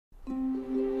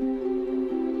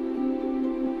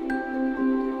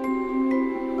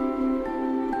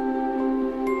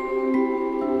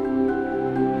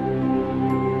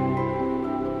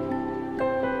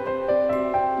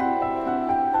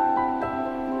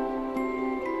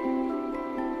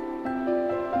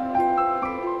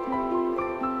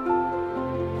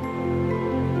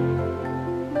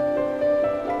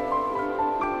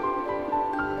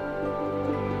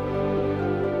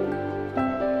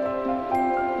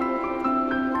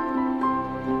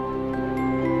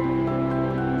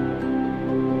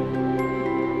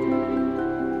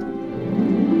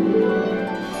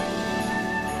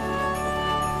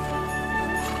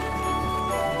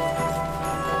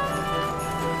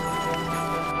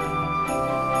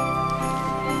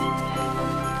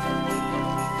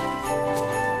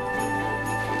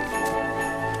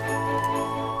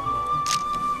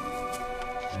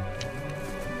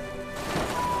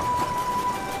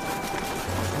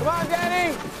Come on,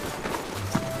 Danny!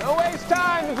 Don't waste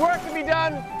time, there's work to be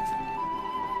done.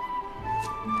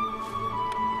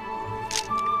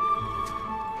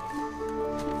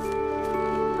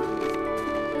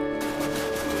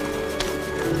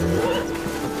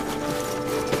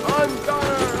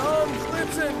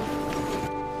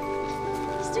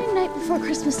 He's doing Night Before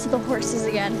Christmas to the horses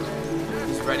again.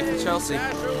 He's ready for Chelsea.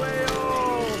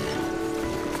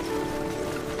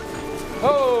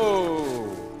 Oh!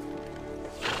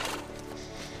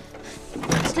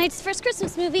 Tonight's the first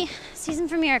Christmas movie, Season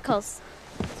for Miracles.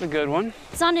 It's a good one.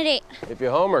 It's on at 8. If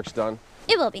your homework's done.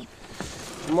 It will be.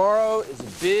 Tomorrow is a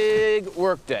big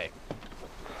work day.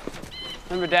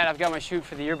 Remember, Dad, I've got my shoot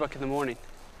for the yearbook in the morning.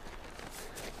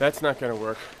 That's not gonna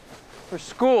work. For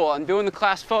school, I'm doing the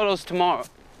class photos tomorrow.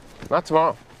 Not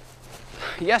tomorrow.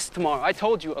 Yes, tomorrow. I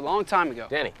told you a long time ago.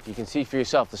 Danny, you can see for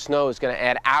yourself, the snow is gonna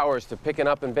add hours to picking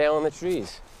up and baling the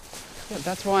trees. Yeah,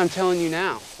 that's why I'm telling you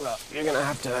now. Well, you're gonna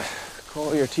have to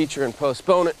call your teacher and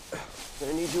postpone it. They're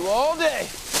gonna need you all day.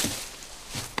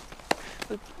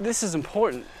 Look, this is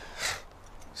important.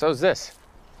 So's this.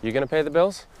 You gonna pay the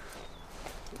bills?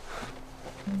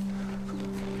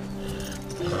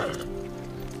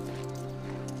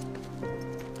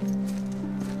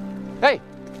 Hey!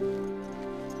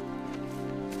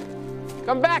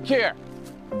 Come back here!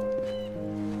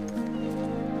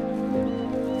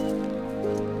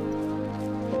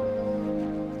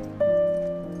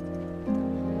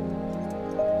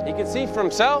 He can see for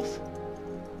himself.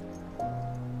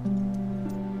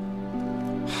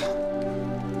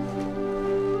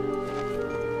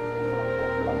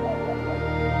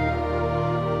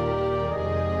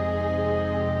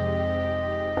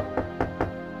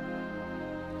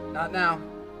 Not now.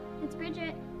 It's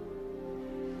Bridget.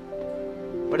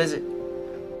 What is it?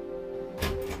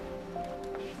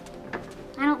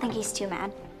 I don't think he's too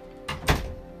mad.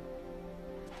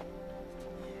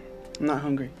 I'm not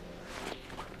hungry.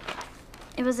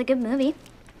 It was a good movie.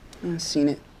 I've seen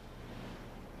it.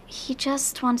 He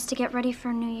just wants to get ready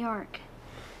for New York.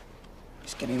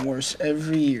 It's getting worse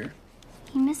every year.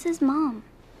 He misses Mom.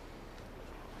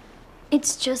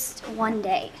 It's just one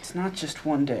day. It's not just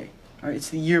one day. All right, it's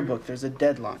the yearbook. There's a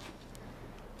deadline.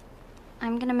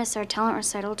 I'm gonna miss our talent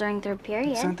recital during third period.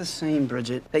 It's not the same,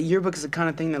 Bridget. That yearbook is the kind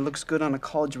of thing that looks good on a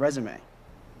college resume.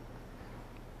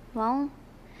 Well,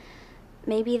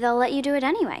 maybe they'll let you do it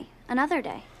anyway, another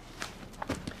day.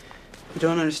 You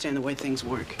don't understand the way things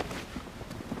work.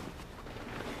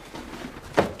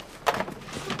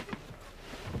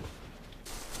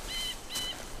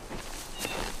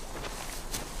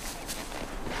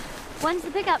 When's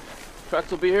the pickup?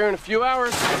 Trucks will be here in a few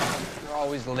hours. You're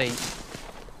always late.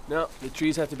 No, the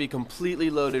trees have to be completely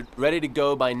loaded, ready to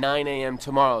go by 9 a.m.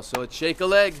 tomorrow, so let's shake a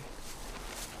leg.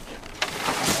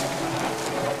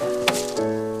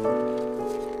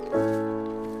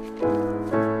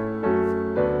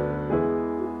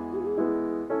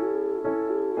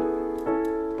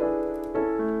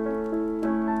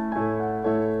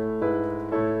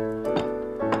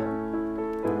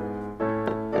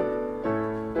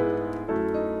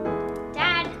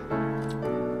 Dad!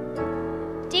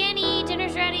 Danny,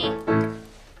 dinner's ready.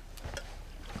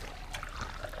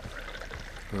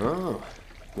 Oh,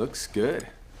 looks good.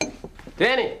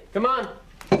 Danny, come on.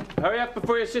 Hurry up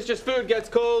before your sister's food gets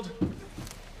cold.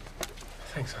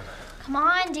 Thanks, hon. Come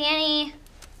on, Danny.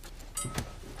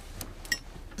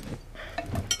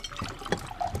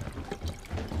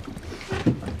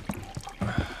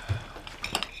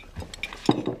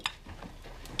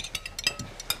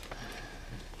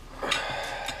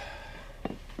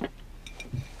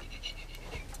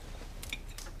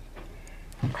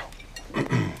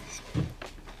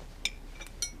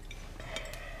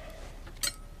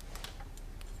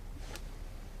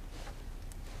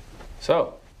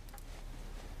 So,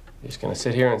 you're just gonna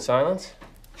sit here in silence?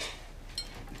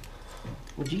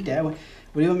 Well, gee, Dad, what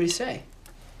do you want me to say?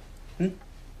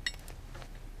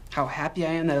 How happy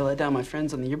I am that I let down my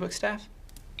friends on the yearbook staff?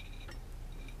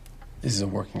 This is a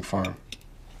working farm.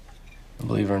 And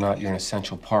believe it or not, you're an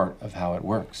essential part of how it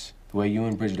works. The way you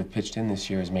and Bridget have pitched in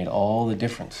this year has made all the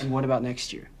difference. And what about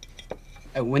next year?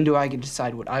 When do I get to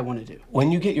decide what I want to do?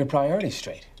 When you get your priorities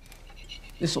straight.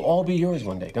 This will all be yours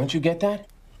one day. Don't you get that?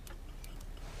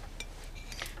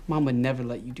 Mom would never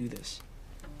let you do this.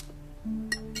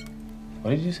 What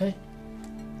did you say?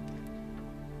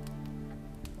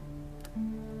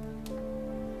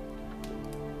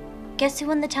 Guess who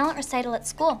won the talent recital at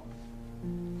school?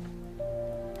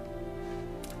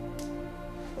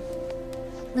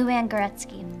 Luann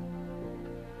Goretzky.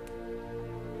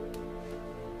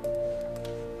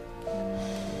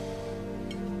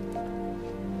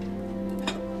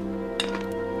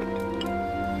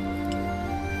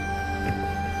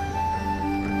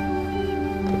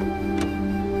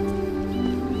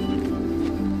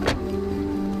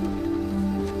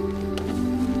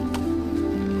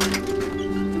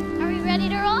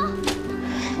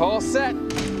 All set.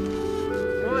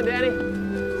 Come on, Danny.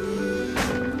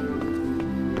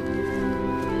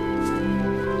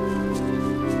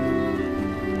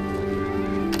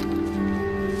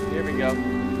 Here we go.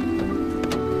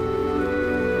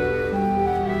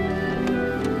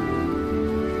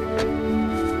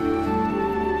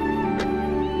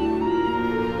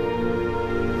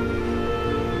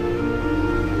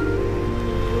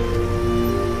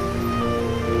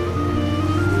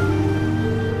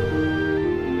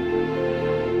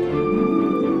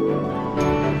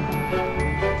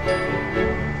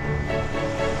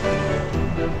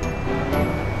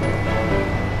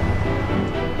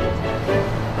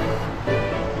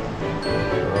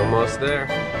 Almost there.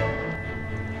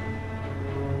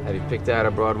 Have you picked out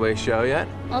a Broadway show yet?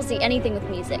 I'll see anything with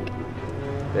music.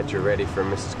 Bet you're ready for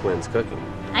Mrs. Quinn's cooking.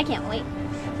 I can't wait.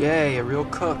 Yay, a real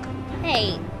cook.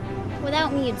 Hey,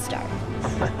 without me, you'd starve.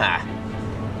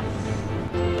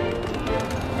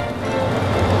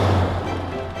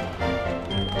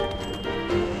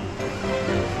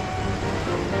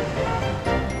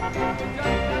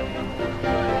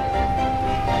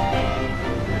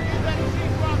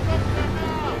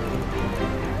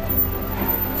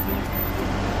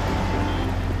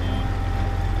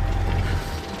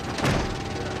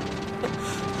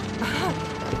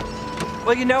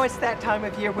 Well, you know it's that time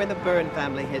of year when the Byrne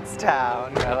family hits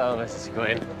town. Hello, Mrs.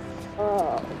 Quinn.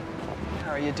 Oh.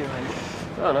 How are you doing?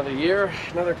 Oh, another year,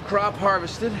 another crop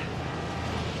harvested.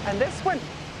 And this one,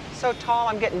 so tall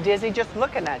I'm getting dizzy just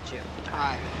looking at you.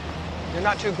 Hi. You're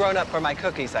not too grown up for my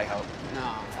cookies, I hope.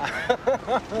 No.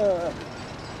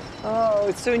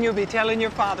 Oh, soon you'll be telling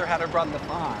your father how to run the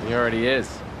farm. He already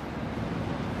is.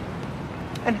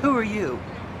 And who are you?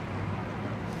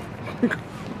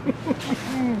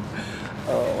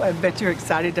 Oh, I bet you're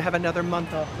excited to have another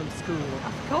month off from school.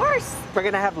 Of course. We're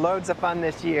gonna have loads of fun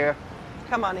this year.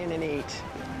 Come on in and eat.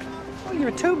 Oh,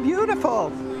 you're too beautiful.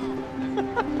 All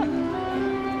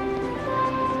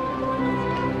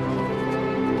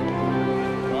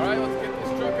right, let's get this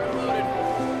truck unloaded.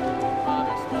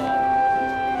 They're small.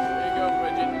 There you go,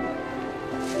 Bridget.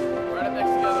 Right up next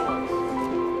to the other ones.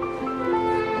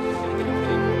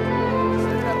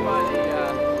 Stick that by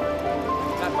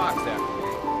that box there.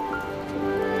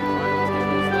 All right, let's get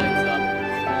those lights up.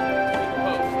 Between the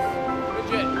posts.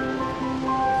 Bridget,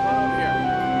 come on over here.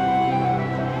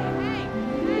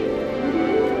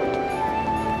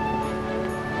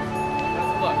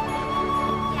 How's it look?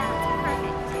 Yeah,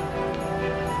 perfect.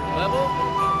 Level?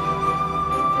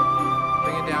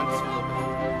 Bring it down just a little bit.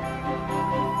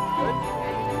 Good?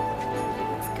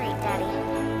 It's great, Daddy.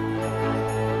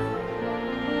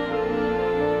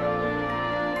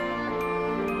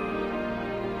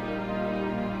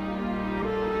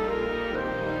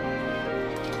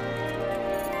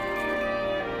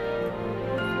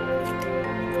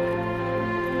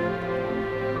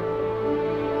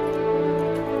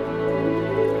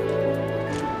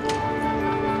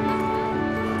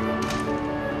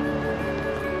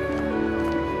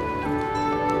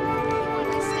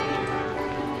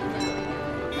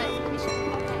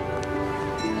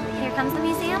 Here comes the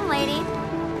museum lady.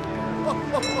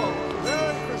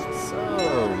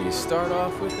 So, we start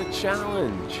off with a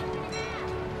challenge.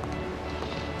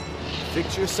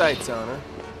 Fix your sights on her.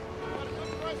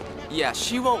 Yeah,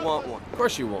 she won't want one. Of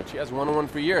course she won't. She has one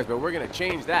for years, but we're gonna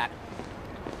change that.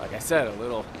 Like I said, a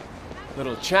little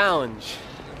challenge.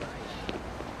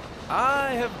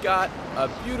 I have got a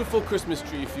beautiful Christmas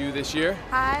tree for you this year.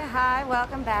 Hi,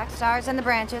 welcome back. Stars in the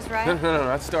branches, right? No,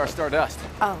 that's Stardust.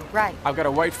 Oh, right. I've got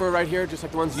a white fir right here, just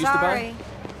like the ones you used to buy. Sorry.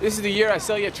 This is the year I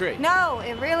sell you a tree. No,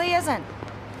 it really isn't.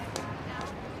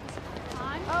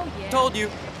 Told you.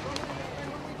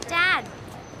 Dad,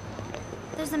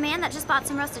 there's a man that just bought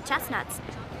some roasted chestnuts.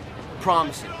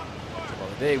 Promise you. Well,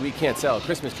 the day we can't sell a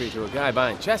Christmas tree to a guy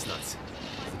buying chestnuts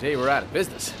is the day we're out of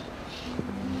business.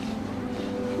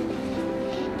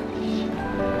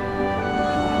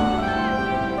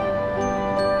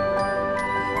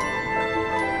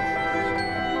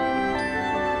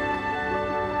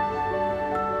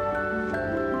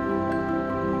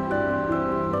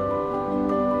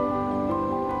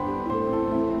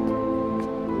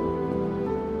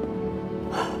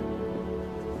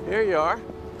 Here you are.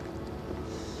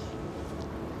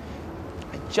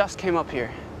 I just came up here.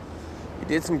 You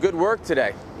did some good work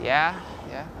today. Yeah.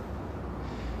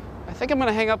 I think I'm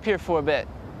gonna hang up here for a bit.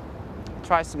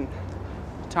 Try some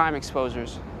time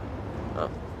exposures. Oh.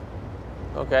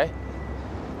 Okay.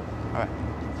 All right.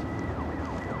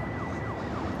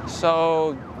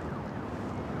 So,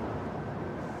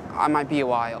 I might be a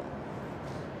while.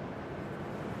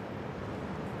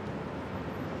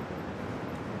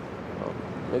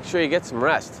 Make sure you get some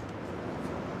rest.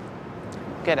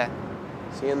 Okay, Dad.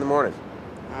 See you in the morning.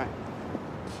 All right.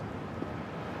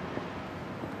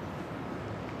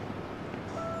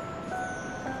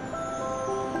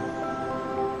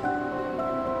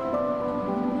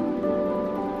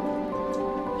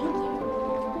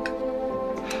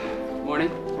 Morning.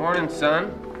 Morning,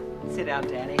 son. Sit down,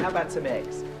 Danny. How about some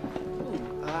eggs?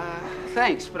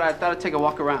 Thanks, but I thought I'd take a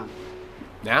walk around.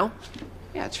 Now?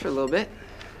 Yeah, it's for a little bit.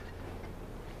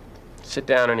 Sit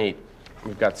down and eat.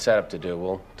 We've got setup to do.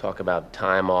 We'll talk about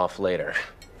time off later.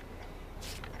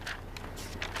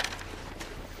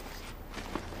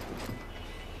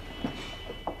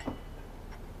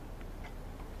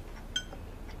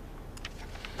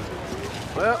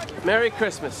 Well, Merry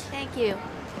Christmas. Thank you.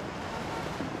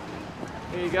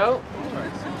 Here you go.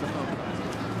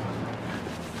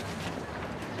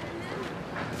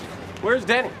 Where's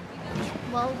Danny?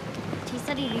 Well, he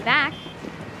said he'd be back.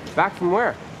 Back from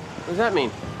where? What does that mean?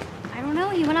 I don't know,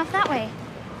 he went off that way.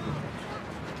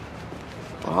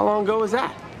 Well, how long ago was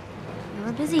that? We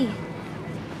were busy.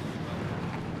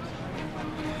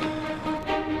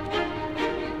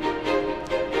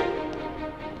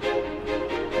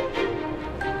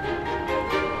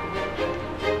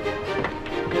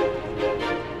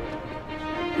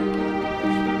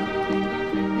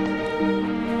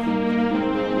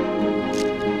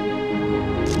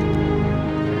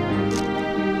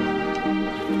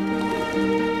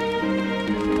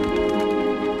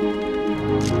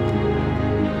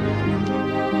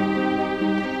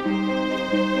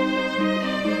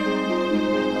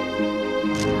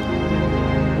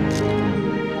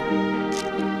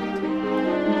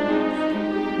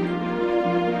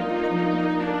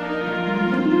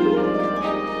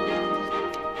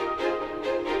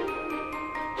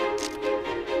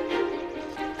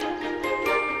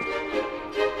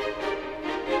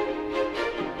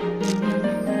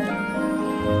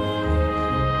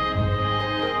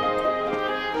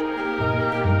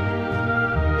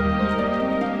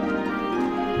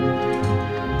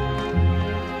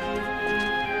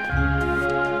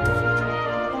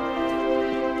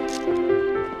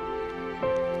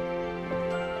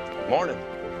 Morning.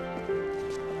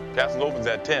 Castle opens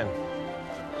at 10.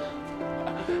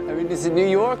 I mean, is it New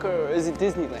York or is it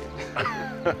Disneyland?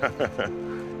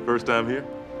 First time here?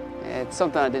 Yeah, it's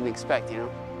something I didn't expect, you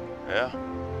know? Yeah.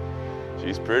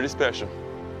 She's pretty special.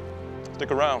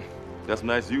 Stick around. Got some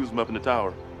nice views from up in the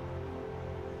tower.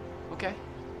 Okay.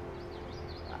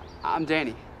 I'm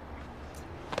Danny.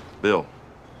 Bill,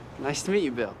 Nice to meet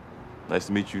you, Bill. nice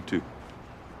to meet you too.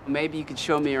 Maybe you could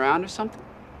show me around or something?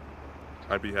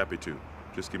 I'd be happy to.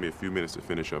 Just give me a few minutes to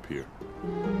finish up here.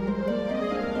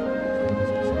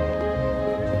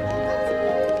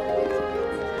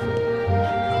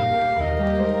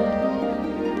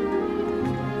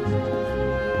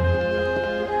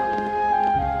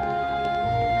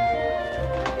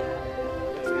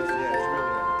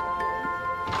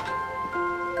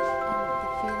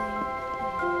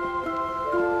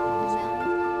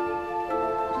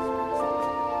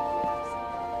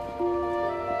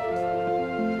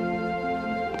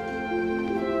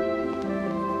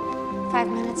 Five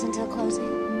minutes until closing.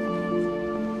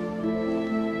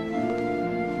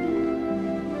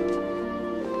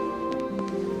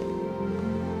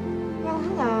 Well,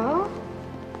 hello.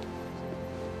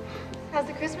 How's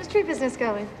the Christmas tree business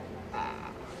going?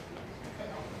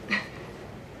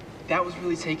 That was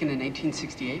really taken in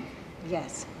 1868?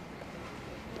 Yes.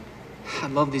 I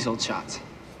love these old shots.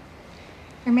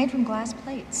 They're made from glass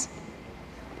plates.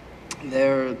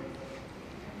 They're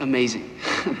amazing.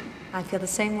 I feel the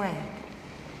same way.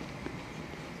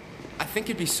 I think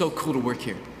it'd be so cool to work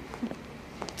here.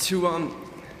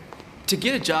 To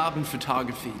get a job in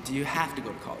photography, do you have to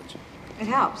go to college? It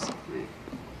helps.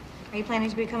 Are you planning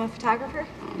to become a photographer?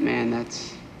 Oh, man,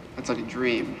 that's like a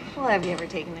dream. Well, have you ever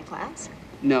taken a class?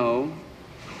 No,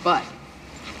 but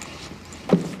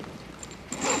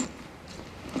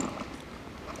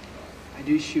I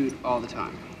do shoot all the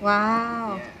time.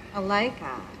 Wow. Yeah. A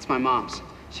Leica. It's my mom's.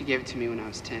 She gave it to me when I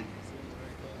was 10.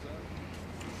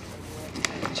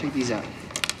 Check these out.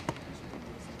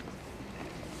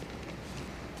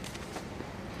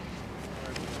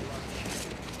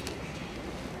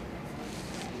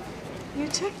 You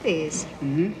took these.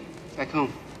 Mm-hmm. Back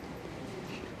home.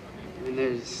 And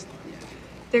there's, yeah.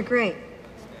 They're great.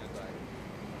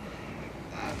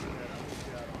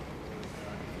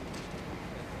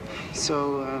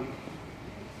 So,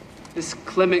 this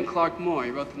Clement Clark Moore,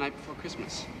 he wrote The Night Before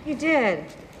Christmas. You did.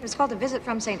 It was called A Visit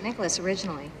from St. Nicholas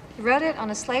originally. He wrote it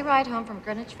on a sleigh ride home from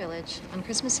Greenwich Village on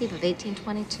Christmas Eve of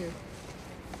 1822.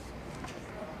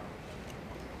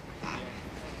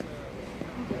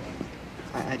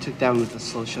 I took that one with a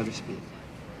slow shutter speed.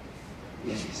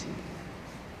 Yeah, you see.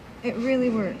 It really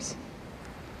works.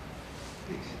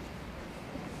 Thanks.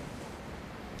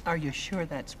 Are you sure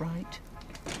that's right?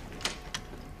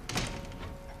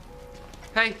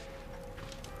 Hey.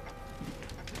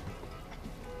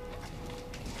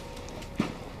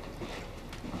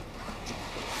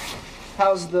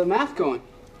 How's the math going?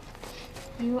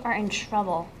 You are in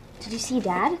trouble. Did you see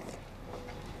Dad?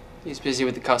 He's busy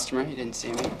with the customer. He didn't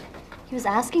see me. He was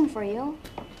asking for you.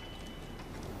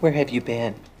 Where have you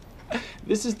been?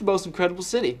 This is the most incredible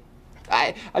city.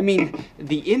 I mean,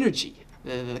 the energy,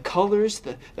 the colors,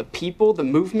 the people, the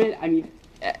movement, I mean,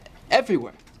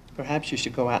 everywhere. Perhaps you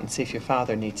should go out and see if your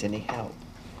father needs any help.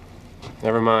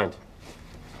 Never mind.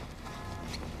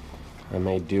 I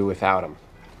may do without him.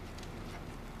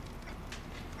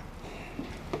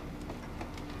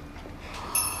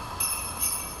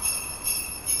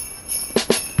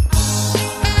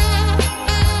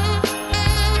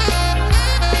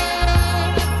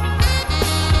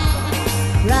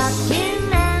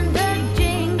 Rockin' and a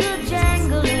jingle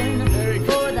jangling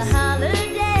for the holiday.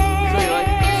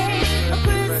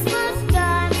 Christmas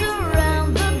time's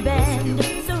around the bend,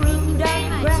 so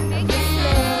Rudolph grab the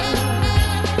sleigh.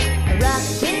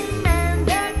 Rockin' and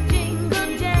a jingle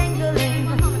jangling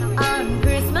on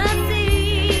Christmas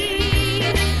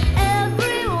Eve.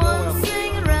 Everyone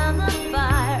singing around the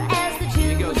fire as the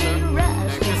children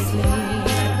rush to sleep.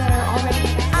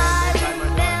 I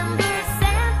remember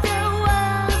Santa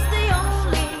was the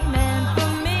only man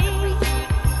for me,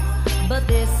 but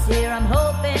this year I'm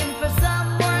hoping for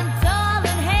someone tall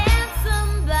and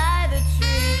handsome by the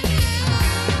tree.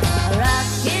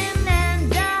 Rockin'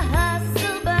 and a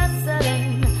hustle bustling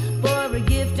for a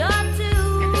gift or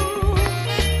two,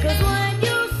 'cause when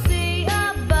you see a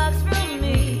box from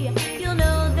me, you'll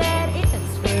know that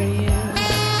it's for you.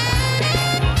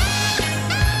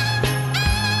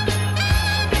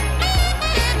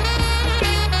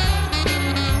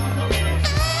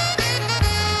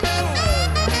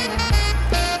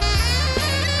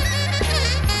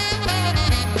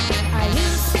 I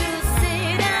used to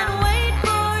sit and wait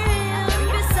for him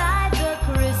beside the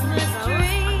Christmas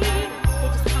tree,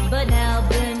 but now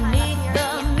beneath the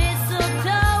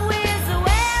mistletoe is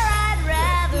where I'd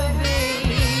rather be.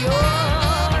 Oh,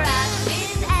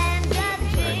 rockin' and a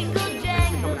jingle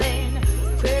jangling,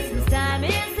 Christmas time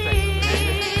is here.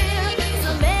 So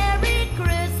Merry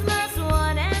Christmas,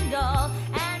 one and all,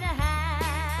 and a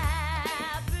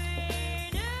Happy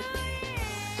New Year.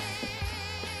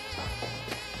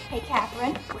 Hey,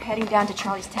 Catherine, we're heading down to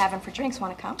Charlie's Tavern for drinks.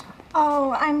 Want to come?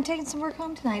 Oh, I'm taking some work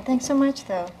home tonight. Thanks so much,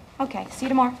 though. Okay, see you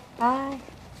tomorrow. Bye.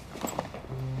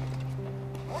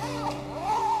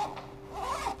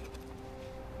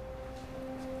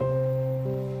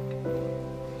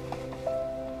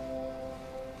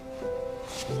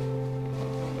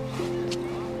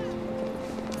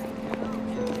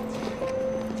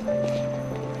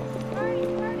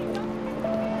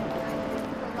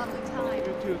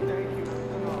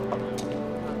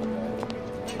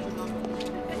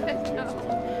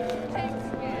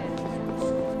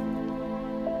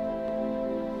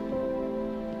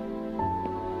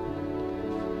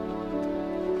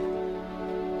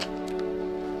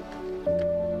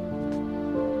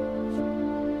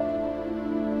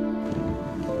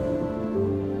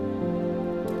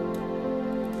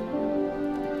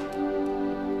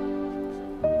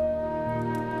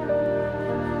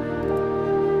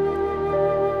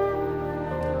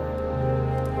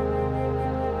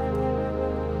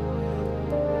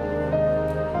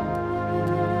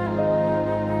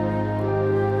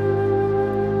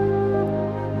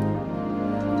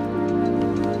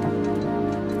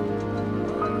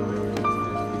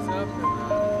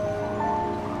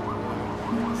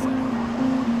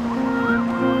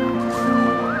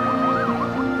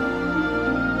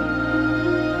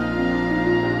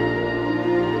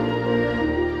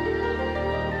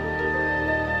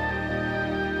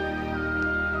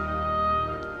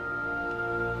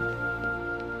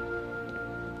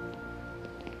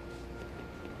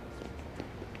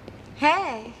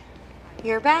 Hey,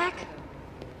 you're back?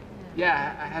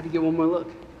 Yeah, I had to get one more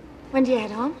look When do you head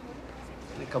home?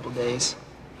 in a couple days.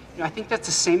 You know, I think that's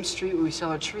the same street where we sell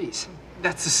our trees.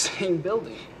 That's the same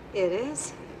building. It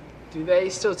is. Do they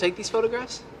still take these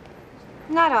photographs?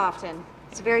 Not often.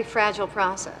 It's a very fragile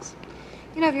process.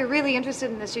 You know, if you're really interested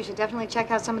in this, you should definitely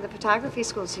check out some of the photography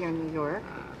schools here in New York.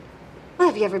 Well,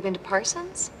 have you ever been to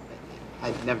Parsons?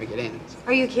 I'd never get in.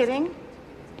 Are you kidding?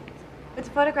 With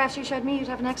the photographs you showed me, you'd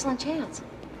have an excellent chance.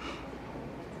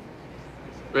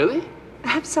 Really?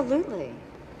 Absolutely.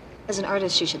 As an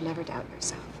artist, you should never doubt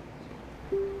yourself.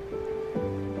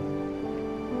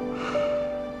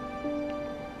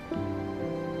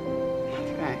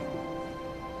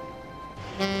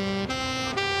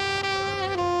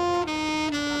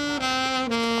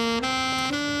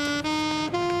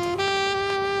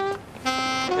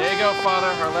 Father.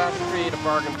 Our last tree at a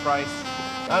bargain price.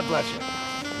 God bless you.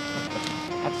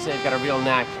 I have to say, I've got a real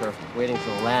knack for waiting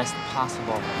for the last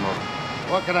possible moment.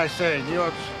 What can I say? New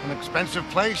York's an expensive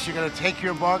place. You gotta take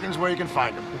your bargains where you can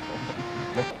find them.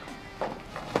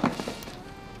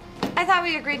 I thought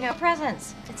we agreed no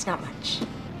presents. It's not much.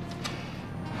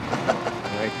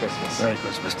 Merry Christmas. Merry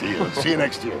Christmas to you. See you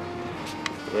next year.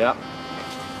 Yep.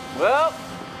 Well,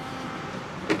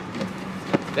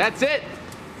 that's it.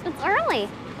 It's early.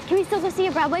 Can we still go see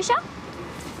a Broadway show?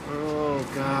 Oh,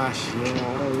 gosh, yeah,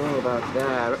 I don't know about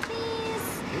that.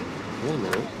 Please. Wait a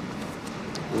minute.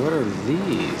 What are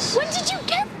these? When did you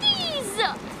get these?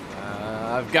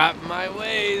 I've got my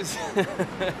ways. All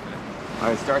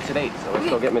right, it starts at 8, so let's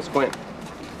go get Miss Quinn.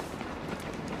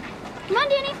 Come on,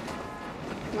 Danny.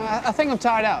 I think I'm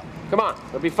tired out. Come on,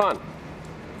 it'll be fun.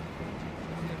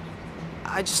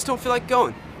 I just don't feel like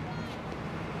going.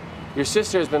 Your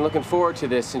sister has been looking forward to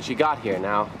this since she got here.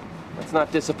 Now, let's not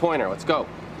disappoint her. Let's go.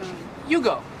 You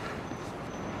go.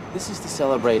 This is to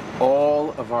celebrate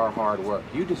all of our hard work.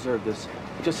 You deserve this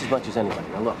just as much as anybody.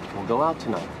 Now look, we'll go out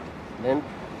tonight. And then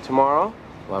tomorrow,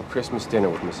 we'll have Christmas dinner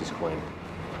with Mrs. Quinn.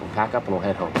 We'll pack up and we'll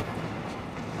head home.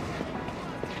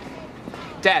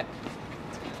 Dad,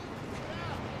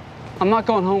 I'm not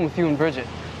going home with you and Bridget.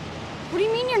 What do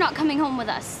you mean you're not coming home with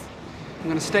us? I'm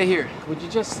gonna stay here. Would you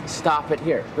just stop it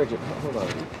here? Bridget, hold on.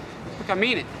 Look, I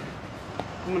mean it.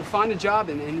 I'm gonna find a job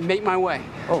and make my way.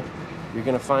 Oh, you're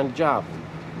gonna find a job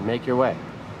and make your way.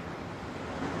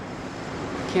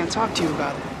 I can't talk to you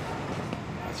about it.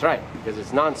 That's right, because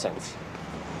it's nonsense.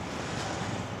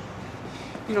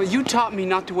 You know, you taught me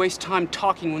not to waste time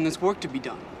talking when there's work to be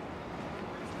done.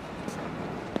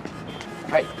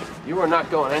 Hey, you are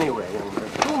not going anywhere.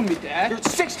 Go with me, Dad. You're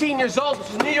 16 years old. This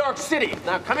is New York City.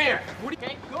 Now, come here. What do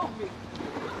you go with me?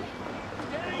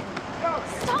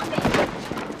 Stop it!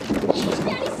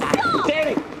 Daddy, stop!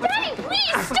 Danny! Daddy,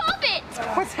 please stop it!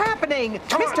 What's happening?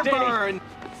 Come on, Mr. Danny. Byrne!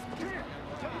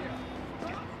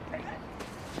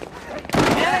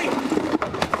 Danny!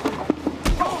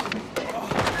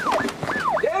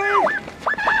 Danny!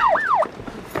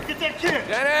 Get that kid!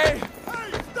 Danny!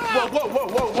 Whoa, whoa, whoa,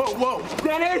 whoa, whoa, whoa!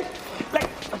 Danny! Let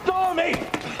go of me!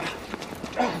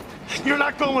 You're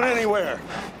not going anywhere.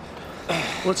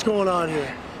 What's going on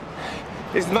here?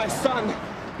 This is my son.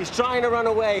 He's trying to run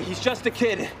away. He's just a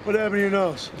kid. What happened to your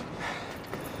nose?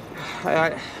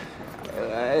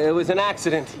 It was an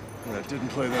accident. Well, it didn't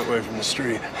play that way from the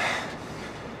street.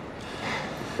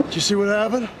 Did you see what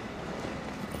happened?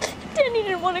 Danny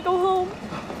didn't want to go home.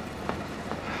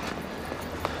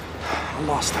 I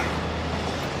lost him.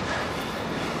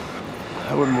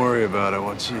 I wouldn't worry about it.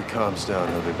 Once he calms down,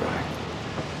 he'll be back.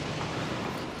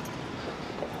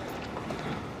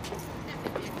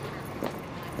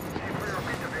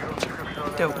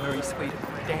 Don't worry, sweetie.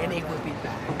 Danny will be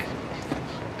back.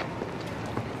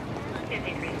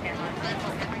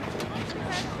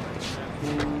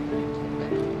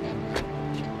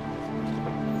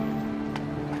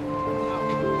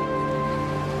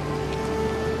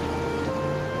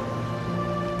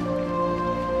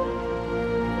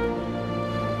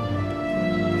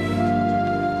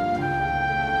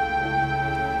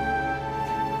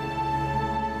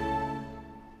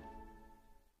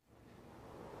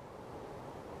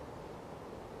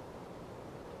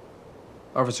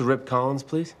 Officer Rip Collins,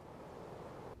 please.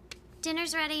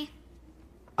 Dinner's ready.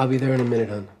 I'll be there in a minute,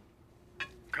 hon.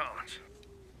 Collins.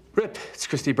 Rip, it's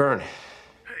Christy Byrne.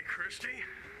 Hey, Christy.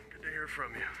 Good to hear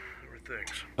from you. How are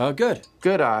things? Good.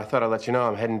 Good. I thought I'd let you know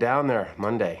I'm heading down there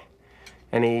Monday.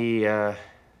 Any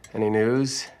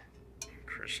news?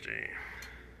 Christy.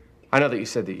 I know that you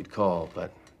said that you'd call,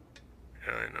 but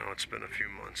Yeah, I know. It's been a few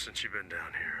months since you've been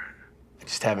down here. I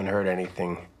just haven't heard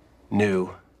anything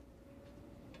new.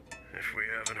 If we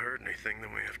haven't heard anything,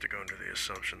 then we have to go into the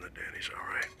assumption that Danny's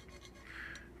all right.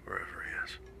 Wherever he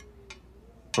is.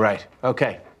 Right.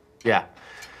 Okay. Yeah.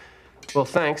 Well,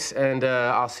 thanks, and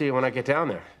I'll see you when I get down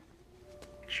there.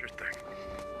 Sure thing.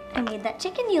 I made that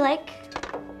chicken you like.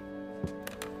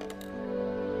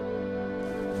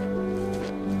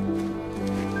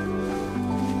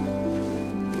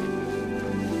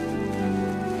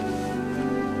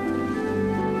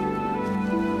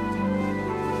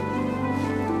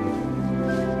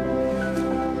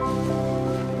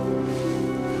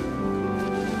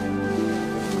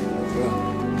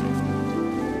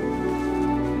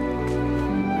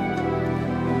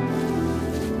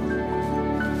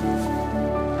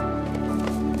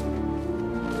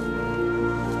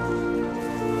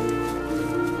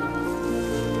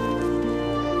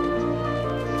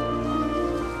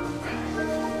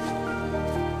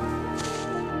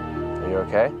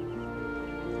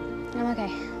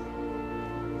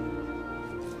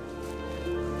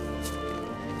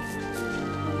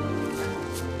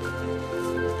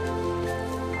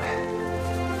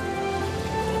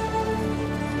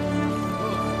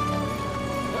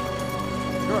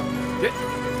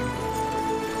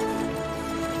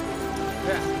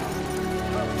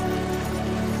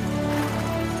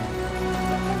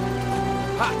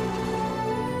 Ha!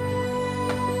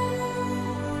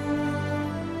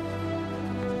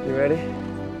 You ready?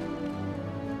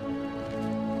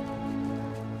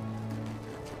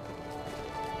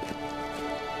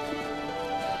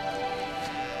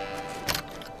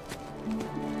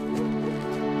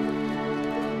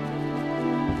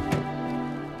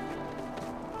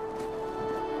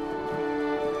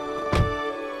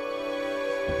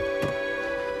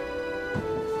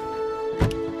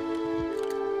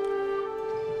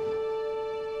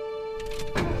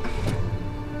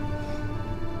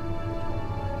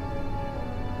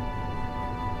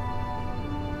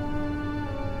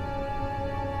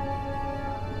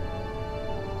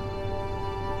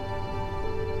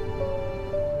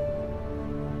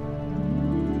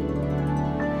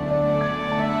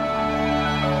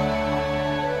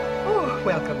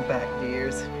 Welcome back,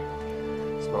 dears.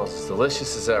 Smells as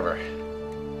delicious as ever.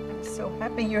 I'm so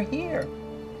happy you're here.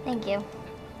 Thank you.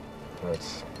 Well,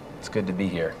 it's good to be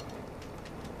here.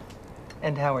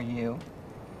 And how are you?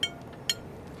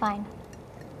 Fine.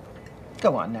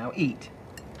 Go on now, eat.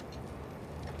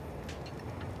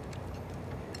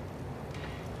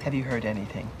 Have you heard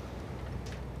anything?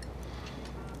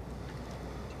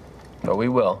 But we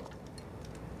will.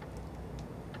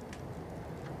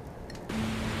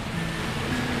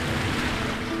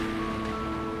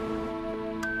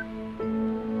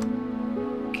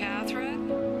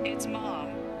 Catherine, it's Mom.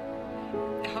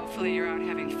 Hopefully you're out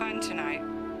having fun tonight.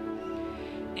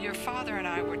 Your father and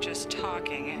I were just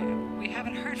talking. We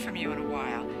haven't heard from you in a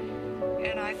while.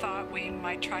 And I thought we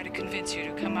might try to convince you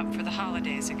to come up for the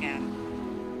holidays again.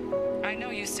 I know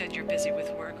you said you're busy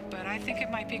with work, but I think it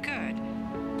might be good.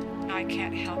 I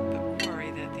can't help but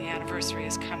worry that the anniversary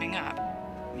is coming up.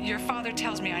 Your father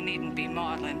tells me I needn't be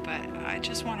maudlin, but I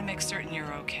just want to make certain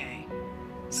you're okay.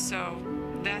 So,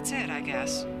 that's it, I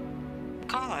guess.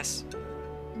 Call us.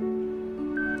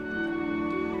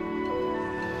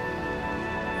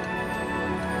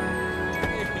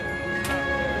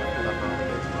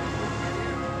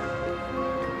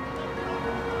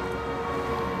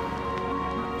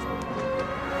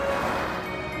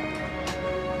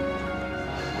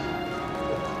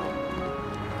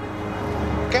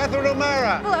 Catherine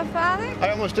O'Mara. Hello, Father. I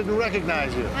almost didn't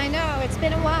recognize you. I know, it's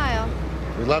been a while.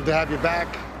 We'd love to have you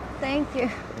back, Thank you.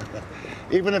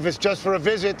 even if it's just for a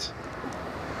visit.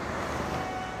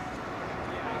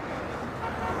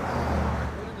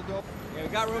 Yeah, we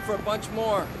got room for a bunch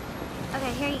more.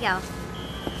 Okay, here you go.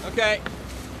 Okay.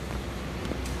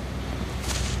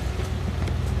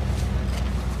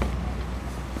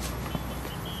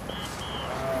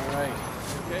 All right.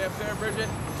 Okay up there, Bridget?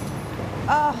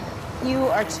 Oh, you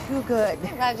are too good.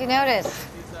 Glad you noticed.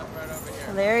 He's up right over here.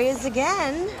 Well, there he is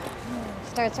again.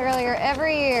 Starts earlier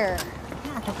every year.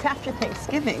 Yeah, that's after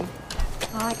Thanksgiving.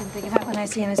 All I can think about when I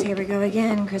see him is here we go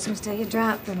again. Christmas Day a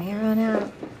drop from here on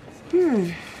out.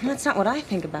 That's not what I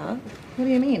think about. What do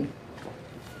you mean?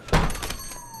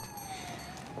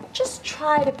 Just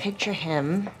try to picture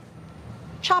him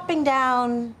chopping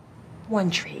down one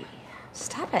tree.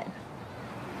 Stop it.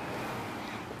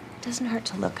 Doesn't hurt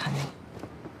to look, honey.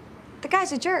 The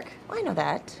guy's a jerk. I know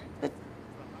that, but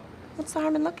what's the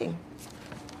harm in looking?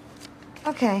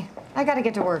 Okay, I gotta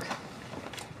get to work.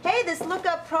 Hey, this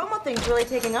look-up promo thing's really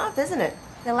taking off, isn't it?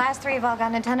 The last three have all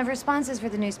gotten a ton of responses for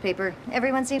the newspaper.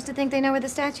 Everyone seems to think they know where the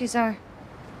statues are.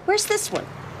 Where's this one?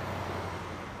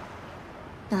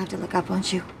 You'll have to look up,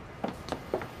 won't you?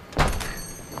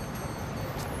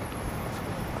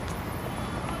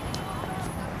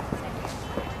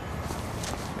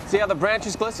 See how the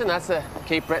branches glisten? That's the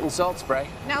Cape Breton salt spray.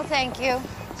 No, thank you.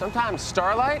 Sometimes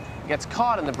starlight gets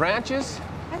caught in the branches.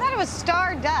 I thought it was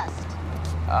star dust.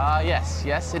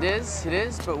 Yes, it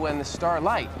is. But when the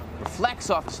starlight reflects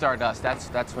off the stardust,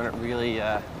 that's when it really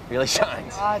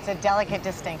shines. Oh, it's a delicate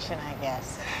distinction, I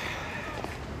guess.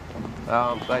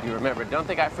 Oh, I'm glad you remembered. Don't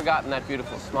think I've forgotten that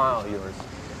beautiful smile of yours.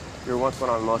 You were once one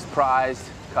of my most prized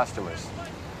customers.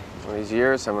 One of these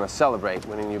years, I'm going to celebrate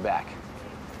winning you back.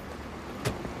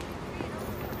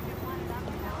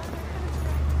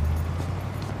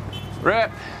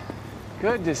 Rip,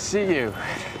 good to see you.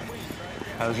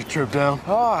 How was your trip down?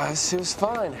 Oh, it was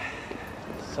fine.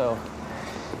 So,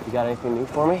 you got anything new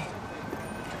for me?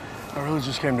 I really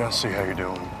just came down to see how you're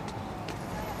doing.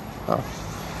 Oh.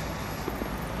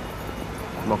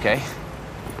 I'm okay.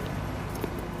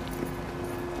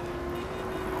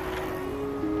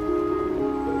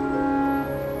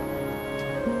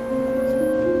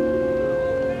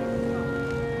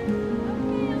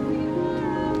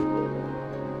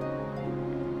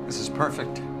 This is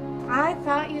perfect. I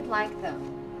thought you'd like them.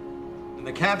 And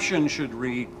the caption should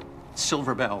read,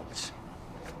 Silver Bells,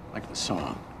 like the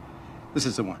song. This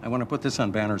is the one. I want to put this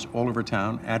on banners all over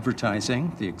town,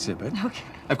 advertising the exhibit. Okay.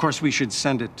 Of course, we should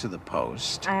send it to the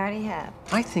Post. I already have.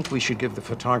 I think we should give the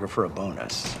photographer a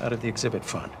bonus out of the exhibit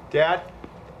fund. Dad,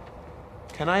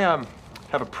 can I have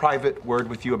a private word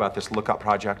with you about this lookup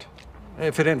project?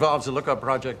 If it involves a lookup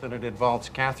project, then it involves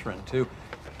Catherine, too.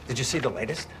 Did you see the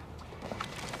latest?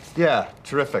 Yeah,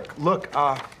 terrific. Look,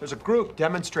 there's a group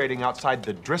demonstrating outside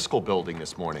the Driscoll building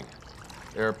this morning.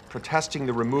 They're protesting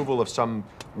the removal of some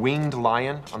winged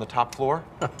lion on the top floor.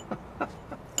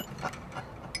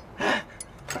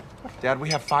 Dad, we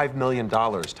have $5 million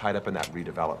tied up in that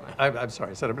redevelopment. I'm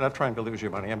sorry, I said I'm not trying to lose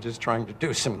your money. I'm just trying to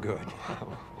do some good.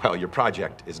 Well, your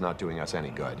project is not doing us any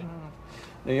good.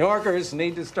 New Yorkers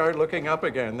need to start looking up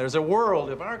again. There's a world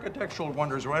of architectural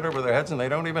wonders right over their heads, and they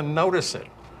don't even notice it.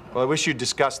 Well, I wish you'd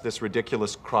discuss this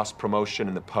ridiculous cross-promotion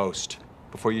in the Post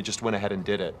before you just went ahead and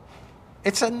did it.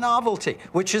 It's a novelty,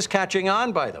 which is catching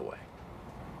on, by the way.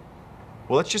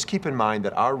 Well, let's just keep in mind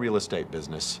that our real estate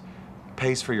business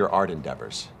pays for your art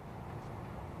endeavors.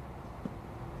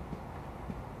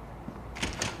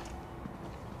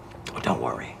 Oh, don't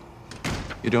worry.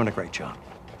 You're doing a great job.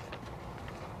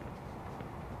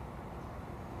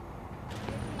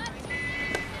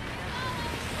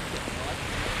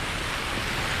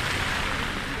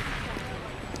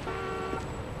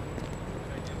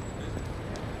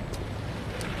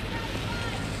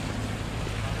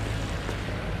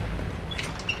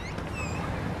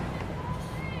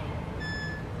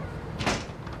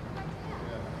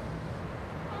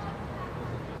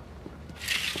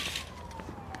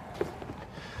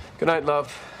 Good night,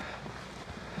 love.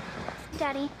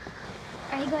 Daddy,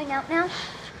 are you going out now?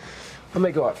 I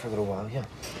may go out for a little while, yeah.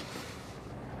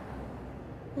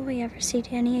 Will we ever see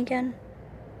Danny again?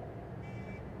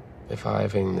 If I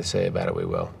have anything to say about it, we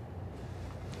will.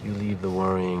 You leave the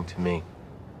worrying to me.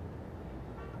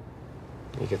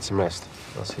 You get some rest.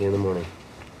 I'll see you in the morning.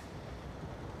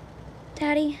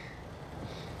 Daddy,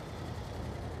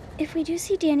 if we do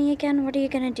see Danny again, what are you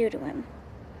gonna do to him?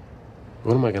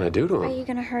 What am I gonna do to him? Are you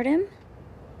gonna hurt him?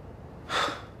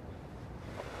 Of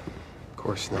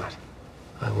course not.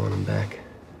 I want him back.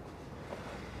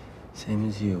 Same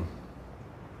as you.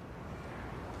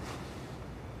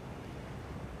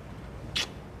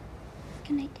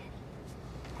 Good night,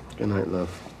 Daddy. Good night,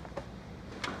 love.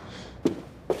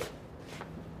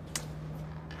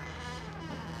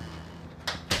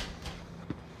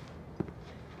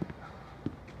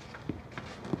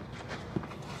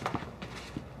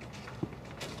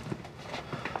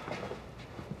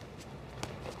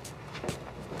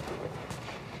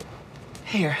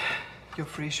 Here, you'll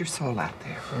freeze your soul out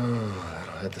there. Oh,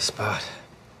 that'll hit the spot.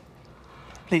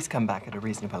 Please come back at a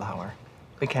reasonable hour.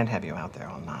 We can't have you out there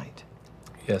all night.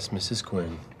 Yes, Mrs.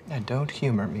 Quinn. Now, don't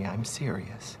humor me. I'm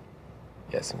serious.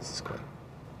 Yes, Mrs. Quinn.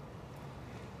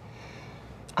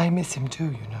 I miss him too,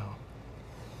 you know.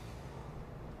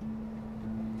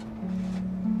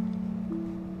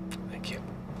 Thank you.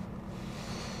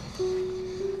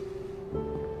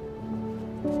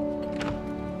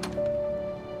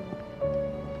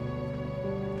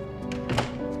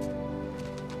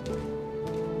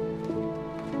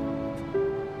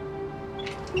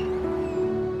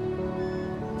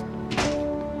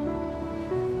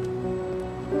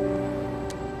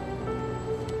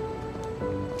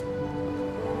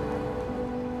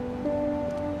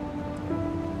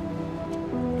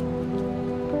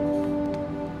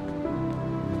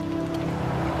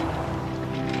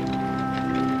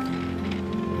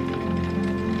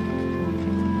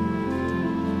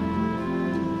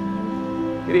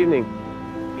 Good evening.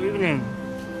 Evening.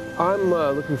 I'm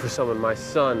looking for someone. My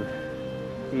son,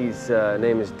 his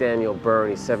name is Daniel Byrne.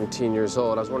 He's 17 years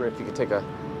old. I was wondering if you could take a...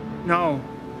 No.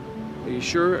 Are you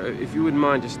sure? If you wouldn't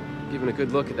mind just giving a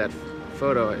good look at that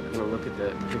photo. I want to look at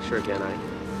the picture again.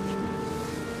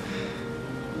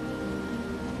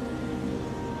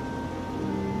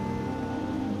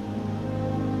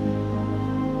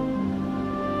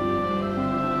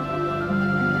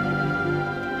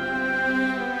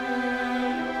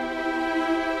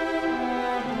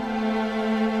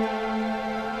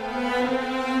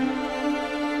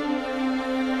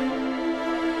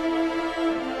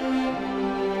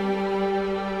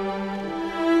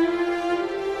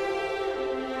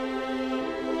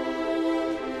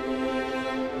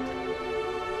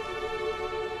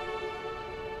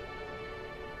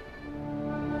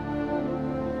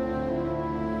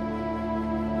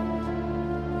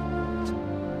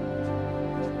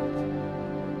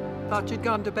 Thought you'd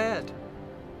gone to bed.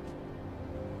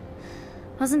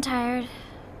 Wasn't tired.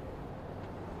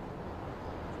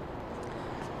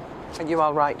 Are you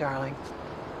all right, darling?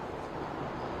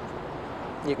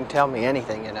 You can tell me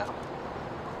anything, you know.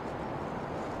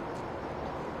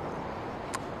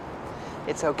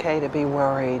 It's okay to be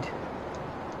worried.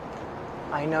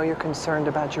 I know you're concerned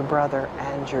about your brother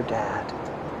and your dad.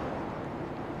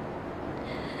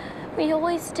 We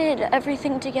always did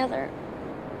everything together.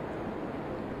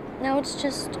 Now it's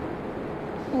just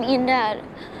me and Dad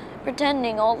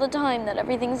pretending all the time that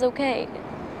everything's okay.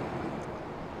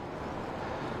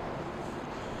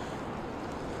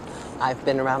 I've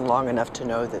been around long enough to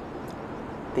know that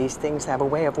these things have a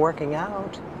way of working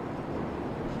out.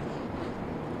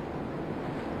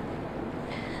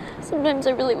 Sometimes I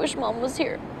really wish Mom was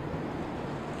here.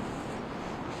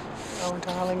 Oh,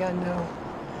 darling, I know.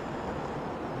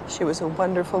 She was a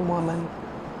wonderful woman.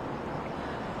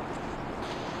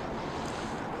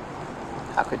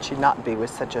 How could she not be with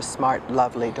such a smart,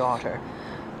 lovely daughter?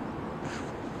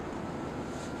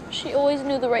 She always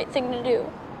knew the right thing to do.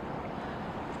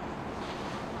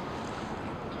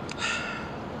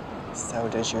 So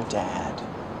does your dad.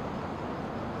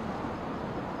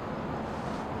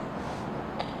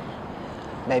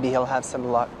 Maybe he'll have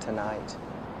some luck tonight.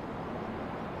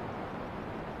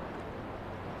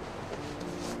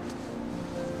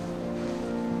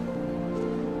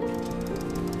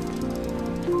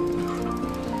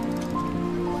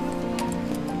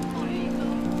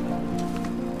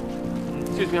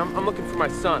 Excuse me, I'm looking for my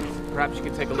son. Perhaps you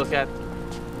could take a look at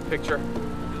the picture.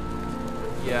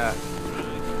 Yeah.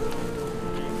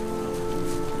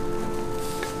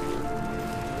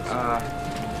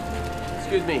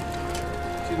 Excuse me.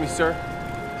 Excuse me, sir.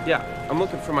 Yeah, I'm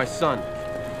looking for my son.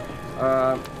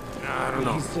 I don't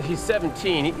know. He's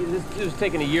 17. This was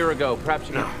taken a year ago. Perhaps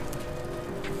you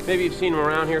could... Maybe you've seen him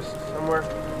around here somewhere?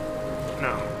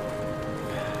 No.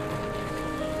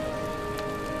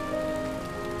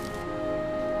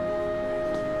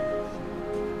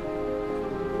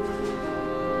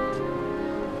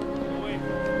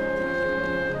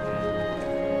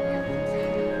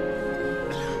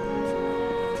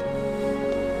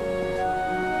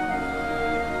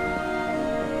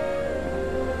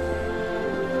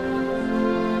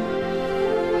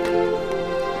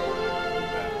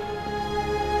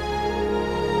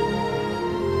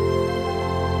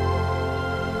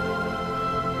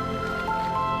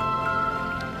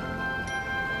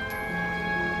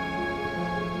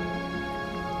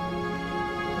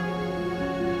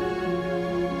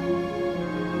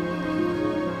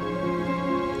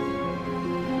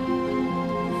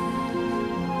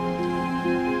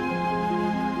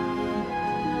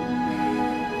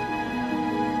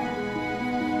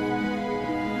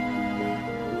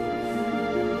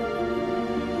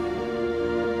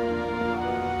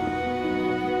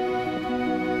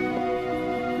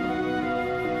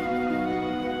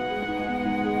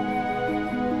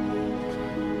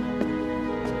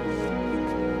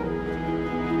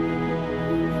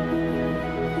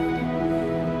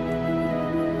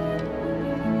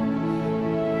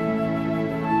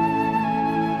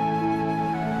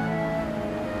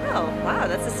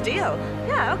 That's a steal.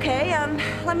 Yeah, okay.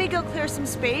 Let me go clear some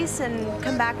space and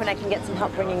come back when I can get some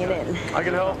help bringing it in. I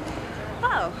can help.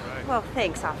 Oh, well,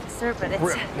 thanks, officer, but it's...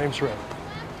 Rip. Name's Rip.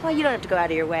 Well, you don't have to go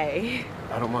out of your way.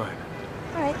 I don't mind.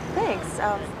 All right, thanks.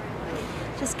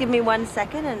 Just give me 1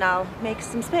 second and I'll make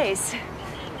some space.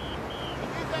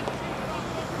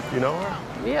 You know her?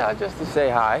 Yeah, just to say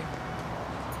hi.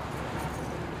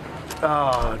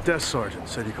 Desk sergeant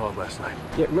said you called last night.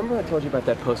 Yeah, remember I told you about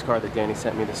that postcard that Danny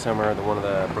sent me this summer, the one of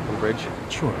the Brooklyn Bridge?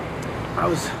 Sure. I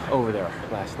was over there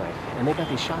last night, and they got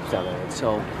these shops down there that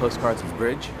sell postcards of the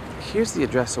bridge. Here's the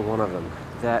address of one of them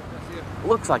that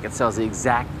looks like it sells the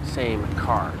exact same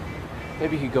card.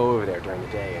 Maybe you could go over there during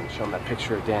the day and show them that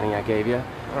picture of Danny I gave you.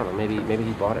 I don't know, maybe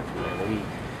he bought it from there.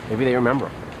 Maybe they remember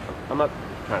him. I'm not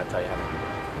trying to tell you how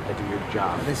to do your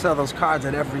job. They sell those cards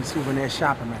at every souvenir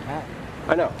shop in Manhattan.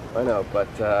 I know, but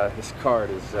this card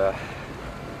is, so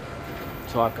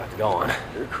I've got to go on.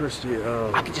 Christy,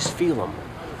 I could just feel him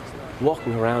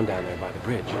walking around down there by the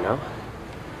bridge, you know?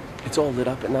 It's all lit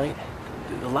up at night.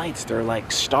 The lights, they're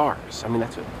like stars. I mean,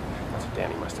 that's what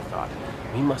Danny must have thought.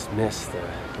 He must miss the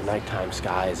nighttime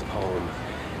skies of home,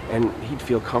 and he'd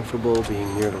feel comfortable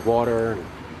being near the water.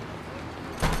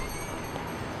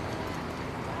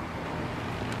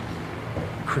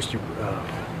 Christy,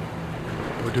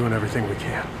 we're doing everything we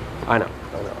can. I know.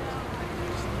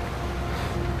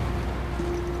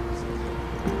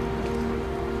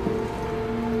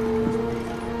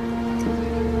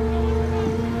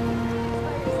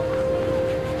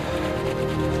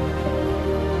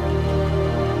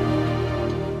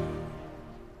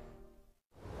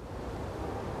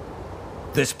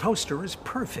 This poster is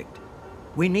perfect.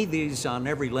 We need these on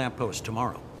every lamppost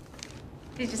tomorrow.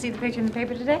 Did you see the picture in the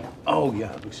paper today? Oh,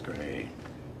 yeah, it looks great.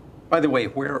 By the way,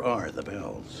 where are the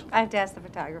bells? I have to ask the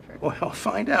photographer. Well,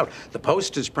 find out. The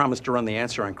Post has promised to run the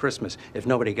answer on Christmas if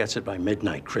nobody gets it by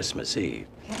midnight Christmas Eve.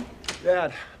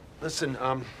 Dad, listen,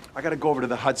 I gotta go over to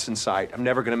the Hudson site. I'm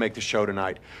never gonna make the show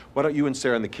tonight. Why don't you and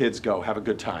Sarah and the kids go? Have a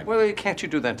good time. Well, can't you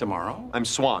do that tomorrow? I'm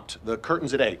swamped. The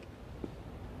curtain's at 8.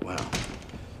 Well,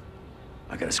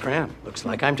 I gotta scram. Looks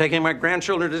like I'm taking my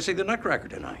grandchildren to see the Nutcracker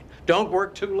tonight. Don't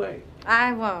work too late.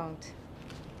 I won't.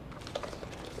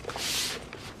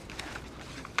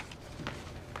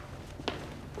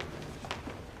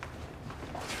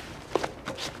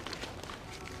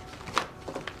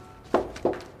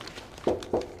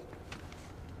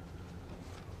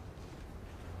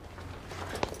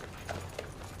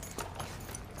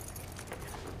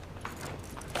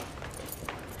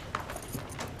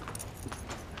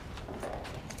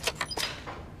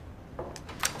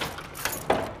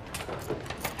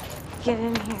 Get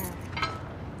in here.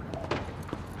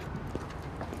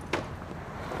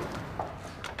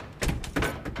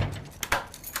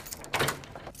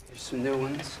 Here's some new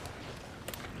ones.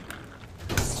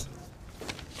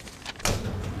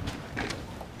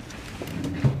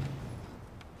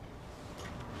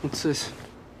 What's this?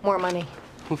 More money.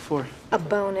 What for? A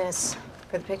bonus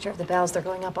for the picture of the bells. They're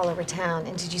going up all over town.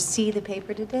 And did you see the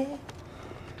paper today?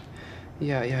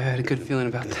 Yeah, I had a good feeling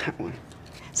about that one.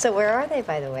 So where are they,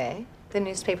 by the way? The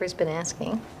newspaper's been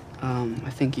asking. I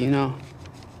think you know.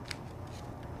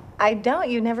 I don't.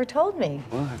 You never told me.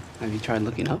 What? Have you tried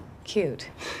looking up? Cute.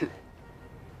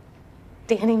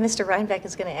 Danny, Mr. Rhinebeck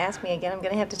is going to ask me again. I'm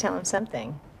going to have to tell him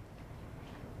something.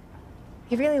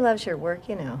 He really loves your work,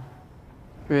 you know.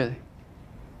 Really?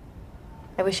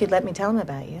 I wish you'd let me tell him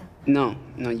about you. No,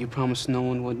 you promised no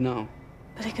one would know.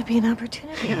 But it could be an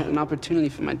opportunity. Yeah, an opportunity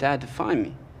for my dad to find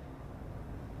me.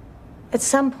 At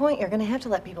some point, you're going to have to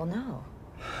let people know.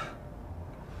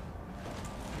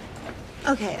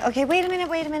 Okay, wait a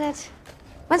minute.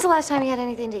 When's the last time you had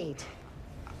anything to eat?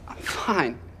 I'm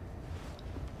fine.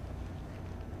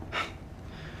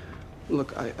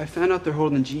 Look, I found out they're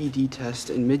holding a GED test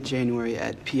in mid-January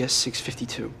at PS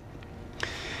 652.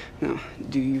 Now,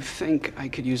 do you think I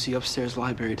could use the upstairs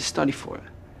library to study for it?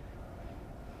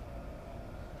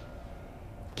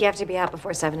 You have to be out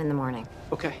before 7 in the morning.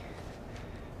 Okay.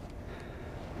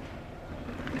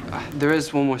 There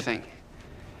is one more thing.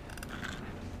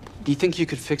 Do you think you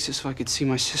could fix it so I could see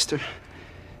my sister?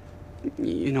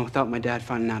 You know, without my dad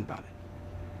finding out about it.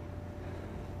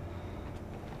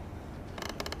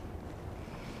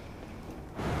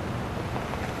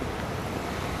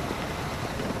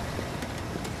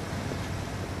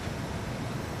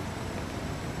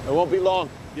 It won't be long.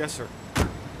 Yes, sir.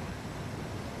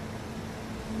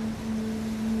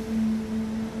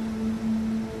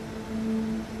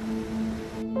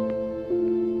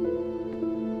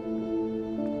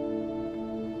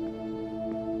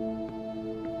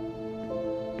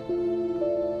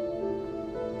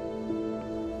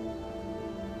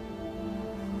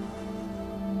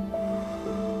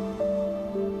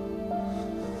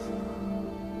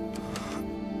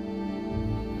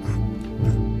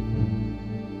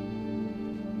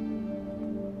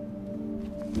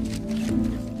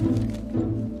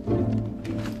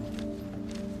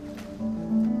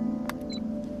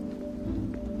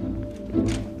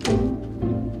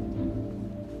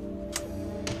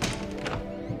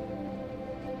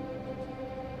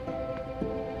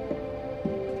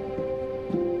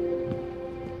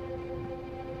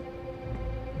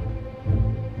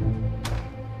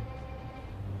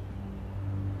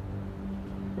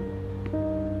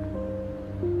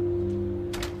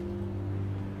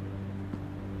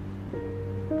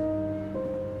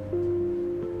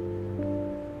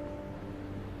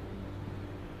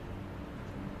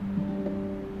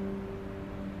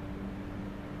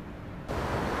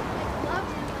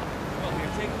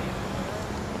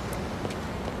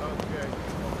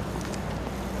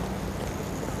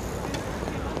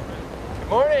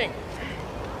 Morning.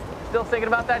 Still thinking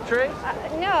about that tree?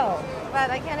 No,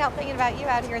 but I can't help thinking about you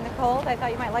out here in the cold. I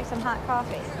thought you might like some hot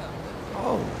coffee.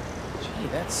 Oh, gee,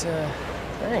 that's,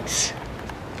 thanks.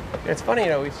 It's funny, you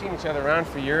know, we've seen each other around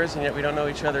for years, and yet we don't know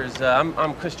each other's,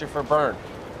 I'm Christopher Byrne.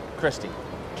 Christy.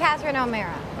 Catherine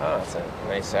O'Mara. Oh, that's a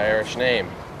nice Irish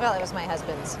name. Well, it was my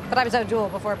husband's, but I was O'Doul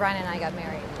before Brian and I got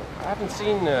married. I haven't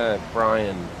seen,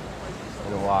 Brian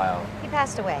in a while. He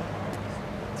passed away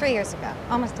 3 years ago,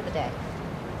 almost to the day.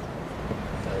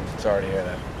 I'm sorry to hear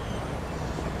that.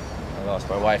 I lost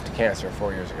my wife to cancer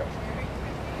 4 years ago.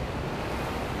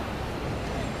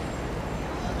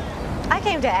 I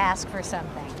came to ask for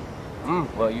something.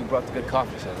 Well, you brought the good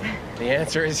coffee, so the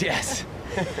answer is yes.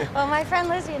 Well, my friend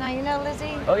Lizzie and I, you know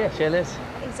Lizzie? Oh, yeah, Liz.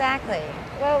 Exactly.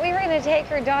 Well, we were going to take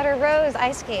her daughter Rose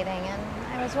ice skating, and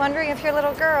I was wondering if your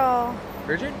little girl,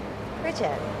 Bridget?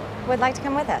 Bridget, would like to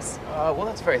come with us. Well,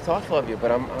 that's very thoughtful of you,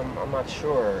 but I'm not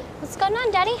sure. What's going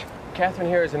on, Daddy? Catherine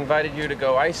here has invited you to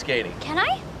go ice skating. Can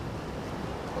I?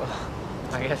 Well,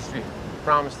 I guess you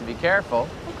promised to be careful.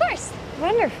 Of course.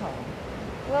 Wonderful.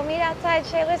 We'll meet outside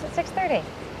Shayla's at 6:30.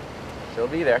 She'll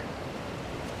be there.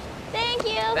 Thank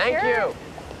you. Thank you.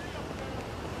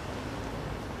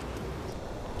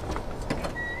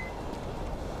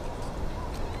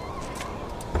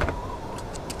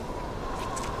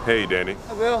 Hey, Danny.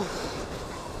 Hi, Bill.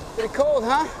 Pretty cold,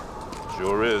 huh?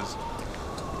 Sure is.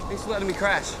 Thanks for letting me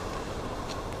crash.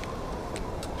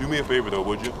 Do me a favor, though,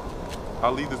 would you?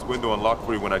 I'll leave this window unlocked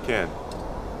for you when I can.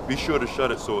 Be sure to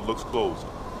shut it so it looks closed.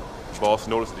 Boss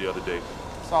noticed it the other day.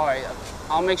 Sorry.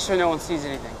 I'll make sure no one sees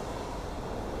anything.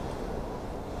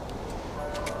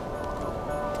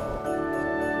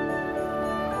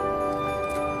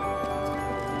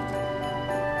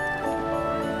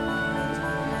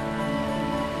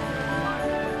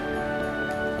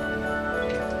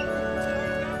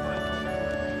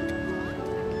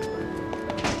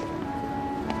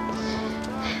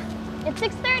 It's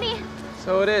 6:30.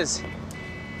 So it is.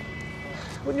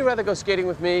 Wouldn't you rather go skating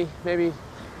with me, maybe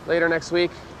later next week?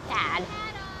 Dad.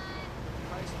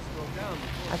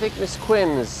 I think Miss Quinn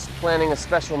is planning a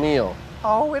special meal.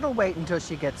 Oh, it'll wait until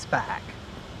she gets back.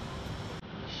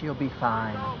 She'll be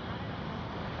fine.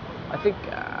 I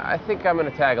think I'm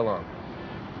gonna tag along.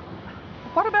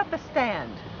 What about the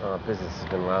stand? Oh, business has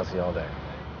been lousy all day.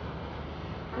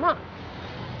 Come on.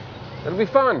 It'll be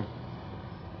fun.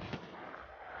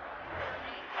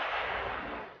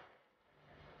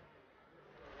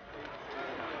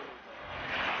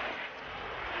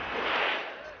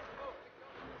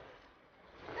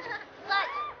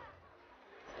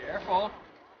 Careful.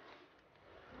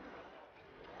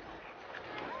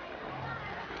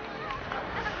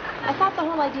 I thought the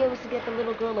whole idea was to get the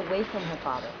little girl away from her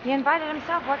father. He invited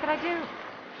himself. What could I do?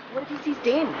 What if he sees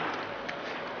Danny?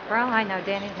 For all I know,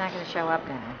 Danny's not going to show up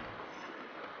now.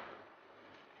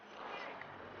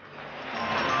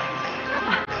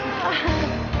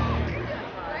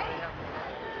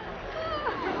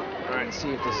 All right,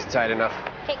 see if this is tight enough.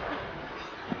 Hey.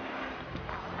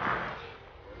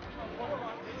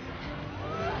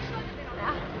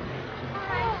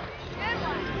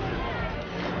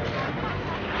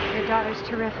 Your daughter's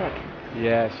terrific.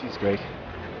 Yeah, she's great.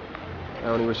 I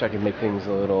only wish I could make things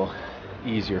a little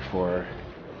easier for her.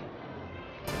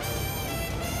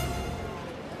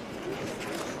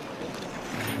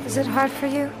 Is it hard for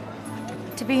you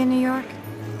to be in New York?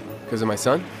 Because of my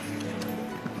son?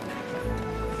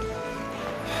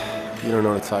 You don't know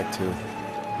what it's like to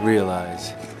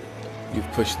realize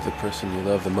you've pushed the person you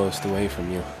love the most away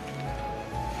from you.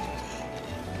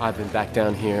 I've been back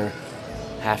down here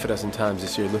half a dozen times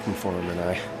this year looking for him, and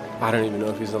I don't even know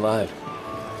if he's alive.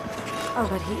 Oh,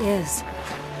 but he is.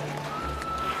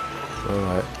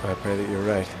 Oh, I pray that you're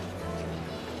right.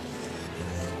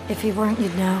 If he weren't,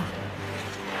 you'd know.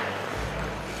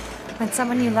 When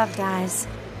someone you love dies,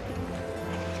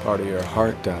 Part of your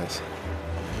heart dies.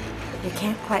 you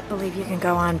can't quite believe you can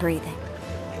go on breathing.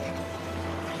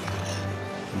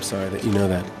 I'm sorry that you know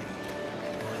that.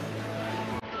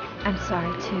 I'm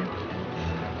sorry, too.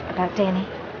 About Danny.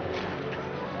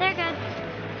 They're good.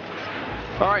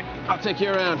 All right, I'll take you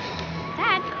around.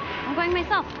 Dad, I'm going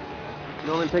myself.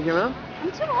 You want me to take you around?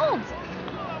 I'm too old.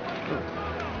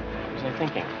 What was I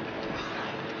thinking?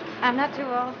 I'm not too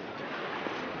old.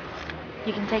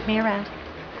 You can take me around.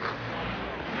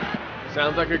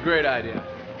 Sounds like a great idea.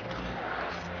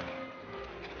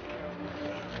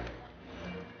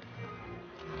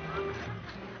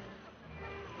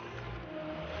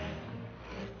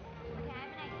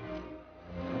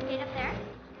 Gate up there.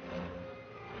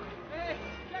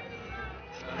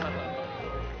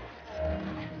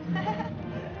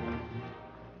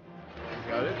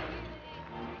 Got it?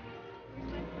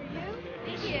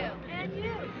 Thank you. And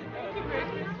you.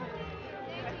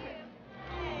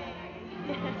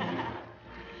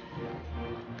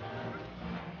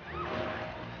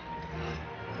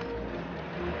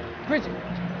 Bridget!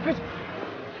 Bridget!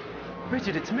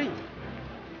 Bridget, it's me.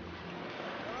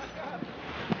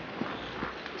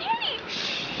 Danny!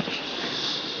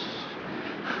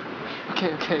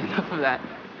 Okay, enough of that.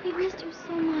 We missed you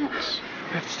so much.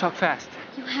 We have to talk fast.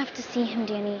 You have to see him,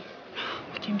 Danny.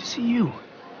 I came to see you.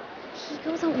 He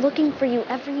goes out looking for you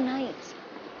every night.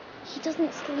 He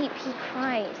doesn't sleep, he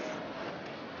cries.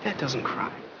 Dad doesn't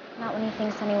cry. Not when he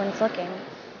thinks anyone's looking.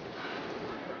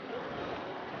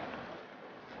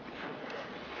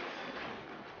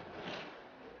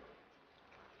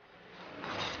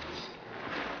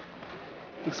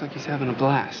 Looks like he's having a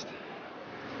blast.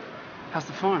 How's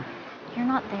the farm? You're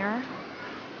not there.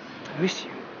 I miss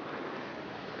you.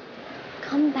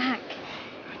 Come back.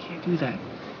 I can't do that.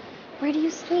 Where do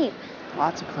you sleep?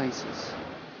 Lots of places.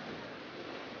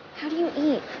 How do you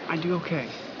eat? I do okay.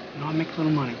 You know, I'll make a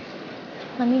little money.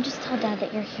 Let me just tell Dad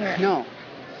that you're here. No.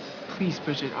 Please,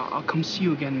 Bridget, I'll come see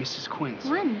you again, Mrs. Quince.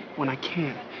 When? When I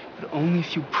can. But only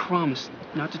if you promise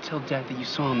not to tell Dad that you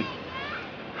saw me.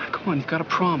 Come on, you've got to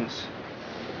promise.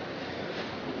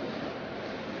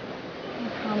 I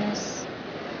promise.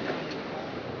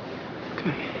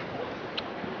 Okay.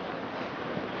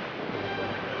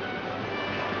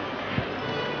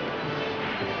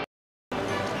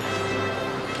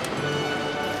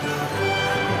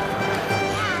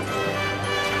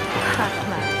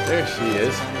 There she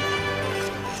is.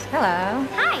 Hello.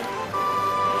 Hi.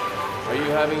 Are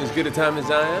you having as good a time as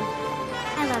I am?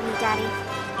 I love you, Daddy.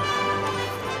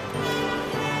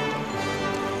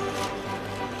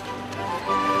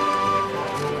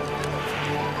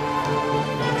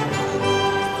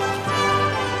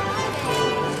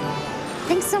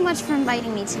 Thanks so much for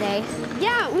inviting me today.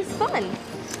 Yeah, it was fun.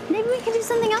 Maybe we can do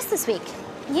something else this week.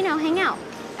 You know, hang out.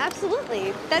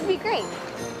 Absolutely. That'd be great.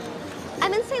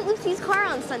 I'm in St. Lucy's car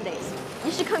on Sundays.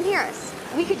 You should come hear us.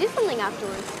 We could do something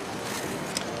afterwards.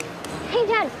 Hey,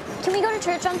 Dad, can we go to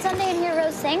church on Sunday and hear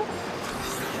Rose sing?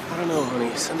 I don't know,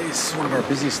 honey. Sunday's one of our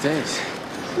busiest days.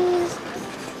 Please.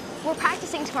 We're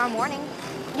practicing tomorrow morning.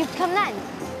 You can come then.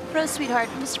 Rose, sweetheart,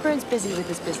 Mr. Burns busy with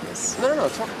his business. No,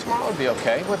 tomorrow would be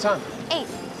okay. What time? 8.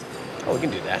 Oh, we can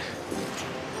do that.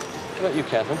 How about you,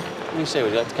 Catherine? What do you say?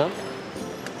 Would you like to come?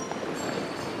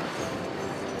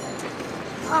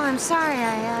 Oh, I'm sorry.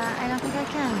 I don't think I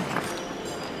can.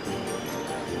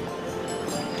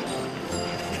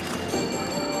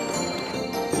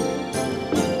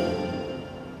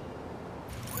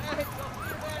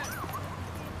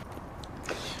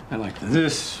 I like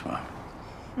this one.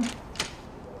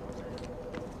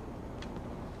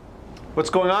 What's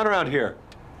going on around here?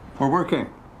 We're working.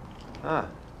 Ah.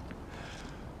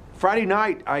 Friday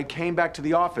night, I came back to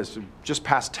the office just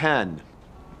past 10.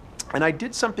 And I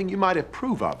did something you might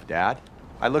approve of, Dad.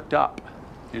 I looked up.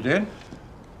 You did?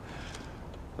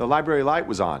 The library light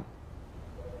was on.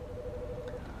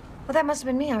 Well, that must have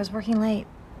been me. I was working late.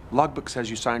 Logbook says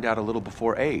you signed out a little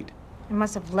before 8. I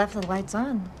must have left the lights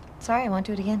on. Sorry, I won't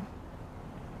do it again.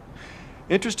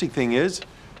 Interesting thing is,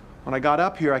 when I got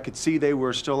up here, I could see they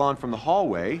were still on from the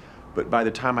hallway, but by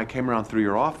the time I came around through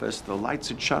your office, the lights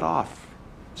had shut off,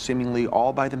 seemingly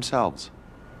all by themselves.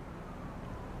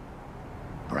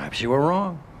 Perhaps you were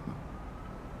wrong.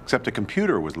 Except the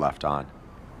computer was left on.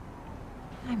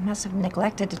 I must have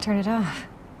neglected to turn it off.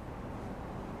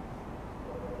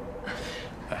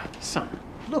 Son,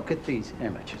 look at these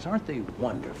images. Aren't they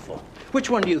wonderful? Which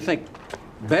one do you think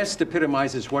best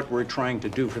epitomizes what we're trying to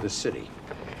do for the city?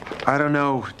 I don't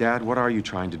know, Dad. What are you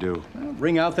trying to do? Well,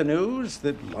 ring out the news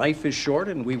that life is short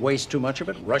and we waste too much of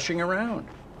it rushing around.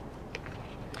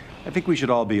 I think we should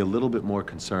all be a little bit more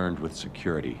concerned with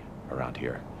security around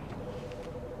here.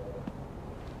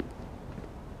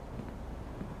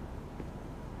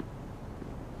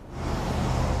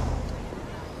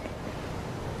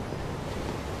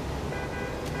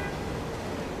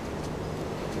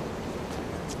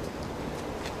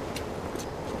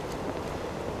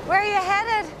 Where are you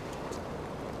headed?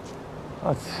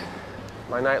 Oh, it's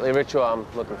my nightly ritual. I'm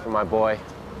looking for my boy.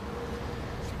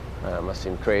 It must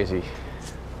seem crazy.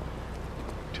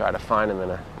 Try to find him in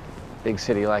a big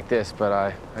city like this, but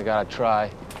I gotta try.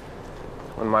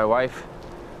 When my wife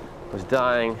was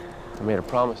dying, I made a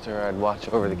promise to her I'd watch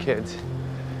over the kids.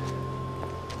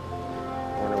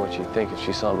 I wonder what she'd think if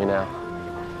she saw me now.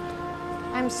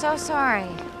 I'm so sorry,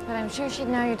 but I'm sure she'd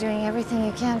know you're doing everything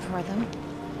you can for them.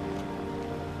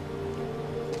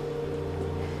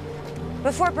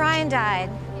 Before Brian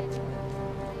died,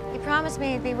 he promised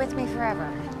me he'd be with me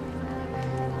forever.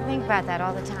 I think about that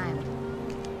all the time.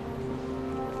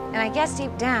 And I guess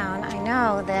deep down, I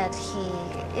know that he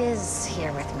is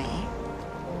here with me.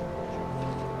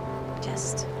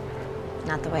 Just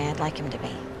not the way I'd like him to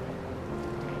be.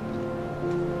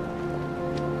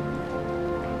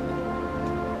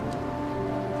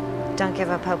 Don't give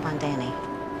up hope on Danny.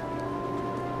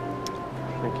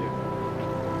 Thank you.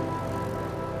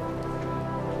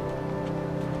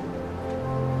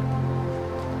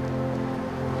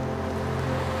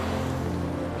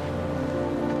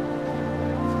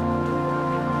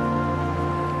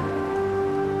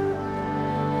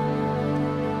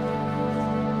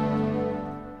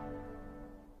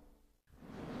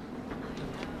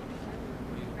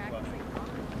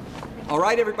 All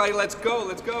right, everybody, let's go,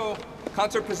 let's go.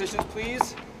 Concert positions,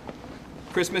 please.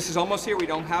 Christmas is almost here. We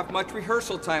don't have much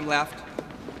rehearsal time left.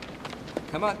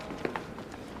 Come on.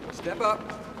 Step up.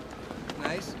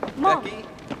 Nice. Mom. Becky.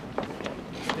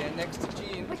 Stand next to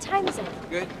Jean. What time is it?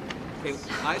 Good. Okay,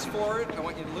 eyes forward. I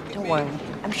want you to look at Don't me. worry.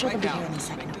 I'm sure they'll be Right here now. in a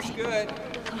second, Make this okay? good.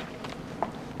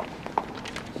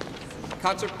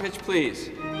 Concert pitch, please.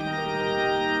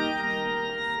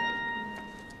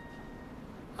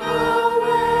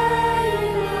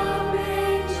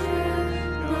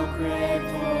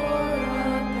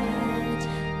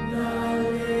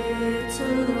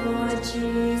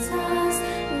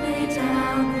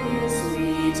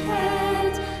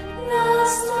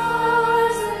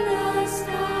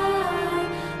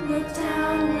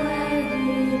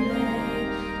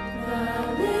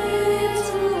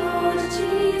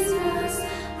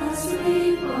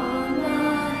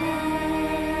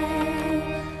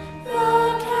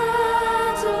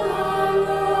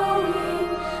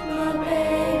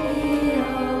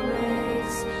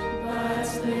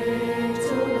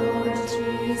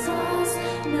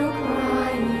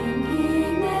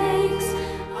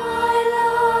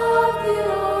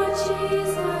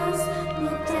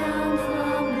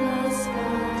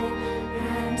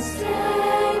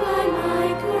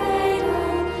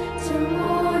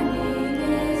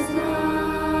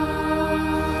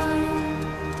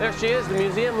 There she is, the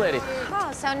museum lady.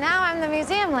 Oh, so now I'm the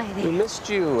museum lady. We missed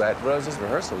you at Rose's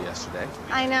rehearsal yesterday.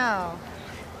 I know.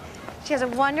 She has a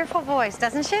wonderful voice,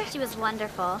 doesn't she? She was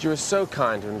wonderful. You were so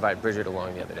kind to invite Bridget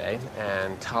along the other day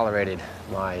and tolerated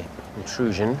my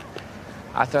intrusion.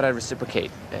 I thought I'd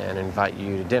reciprocate and invite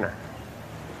you to dinner.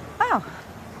 Oh.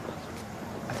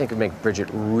 I think it'd make Bridget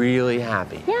really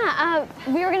happy. Yeah,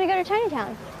 we were gonna go to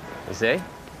Chinatown. You see?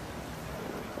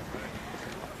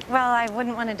 Well, I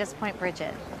wouldn't want to disappoint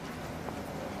Bridget.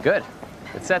 Good.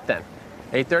 It's set then.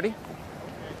 8:30?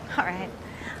 All right.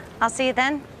 I'll see you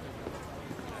then.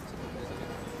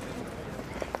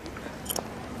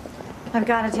 I've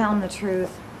got to tell him the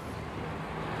truth.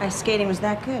 Ice skating was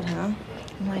that good, huh?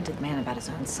 Minded man about his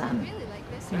own son.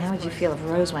 And how would you feel if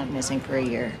Rose went missing for a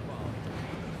year?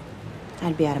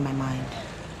 I'd be out of my mind.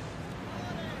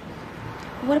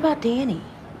 What about Danny?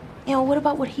 You know, what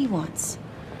about what he wants?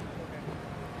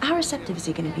 How receptive is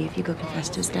he going to be if you go confess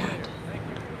to his dad?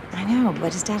 I know,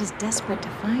 but his dad is desperate to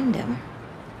find him.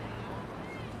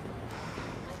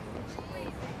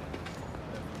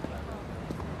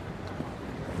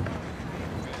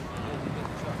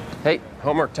 Hey,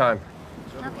 homework time.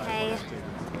 Okay.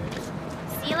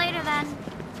 See you later then.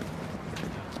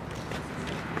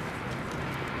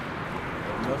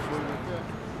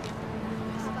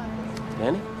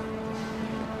 Danny?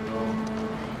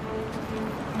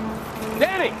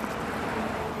 Danny!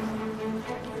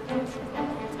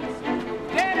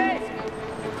 Danny!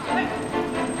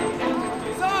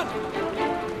 Son!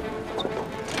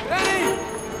 Danny!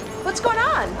 What's going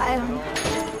on? I don't know.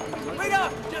 Wait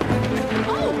up!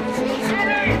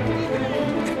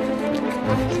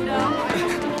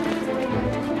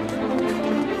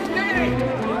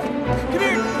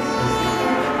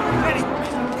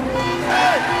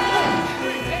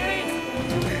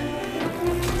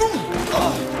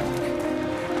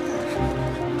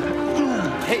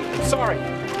 Hey, sorry.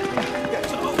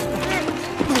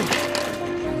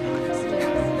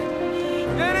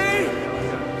 Danny!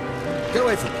 Get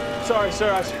away from me. Sorry,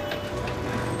 sir.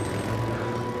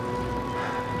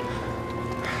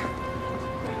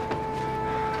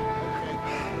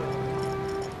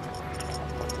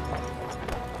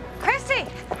 Christy!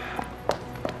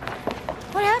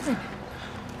 What happened?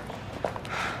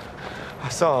 I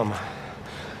saw him.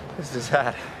 This is his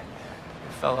hat.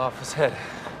 It fell off his head.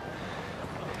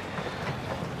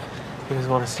 He doesn't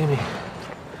want to see me.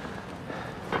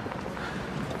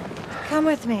 Come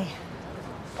with me.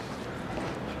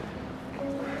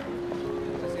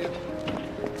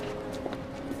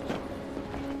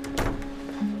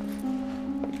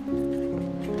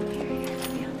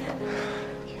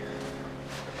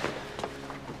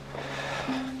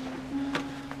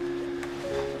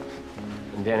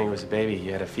 When Danny was a baby, he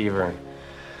had a fever, and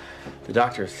the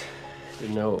doctors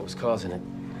didn't know what was causing it,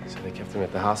 so they kept him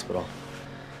at the hospital.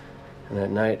 And that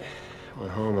night, I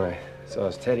went home and I saw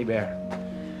his teddy bear.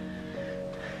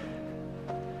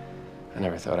 I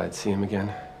never thought I'd see him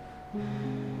again.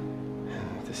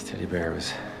 And this teddy bear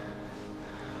was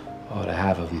all I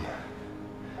have of him.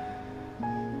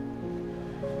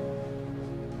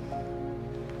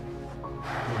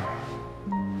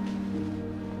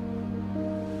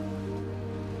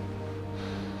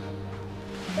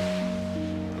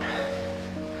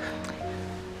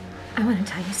 I want to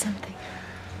tell you something.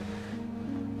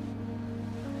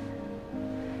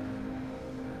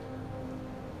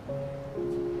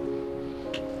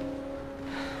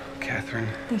 Catherine.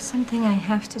 There's something I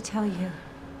have to tell you.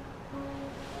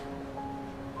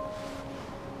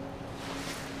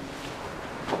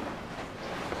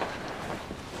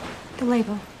 The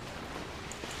label.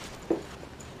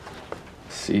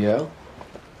 CO?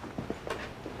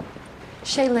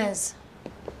 Chez Liz.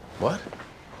 What?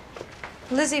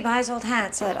 Lizzie buys old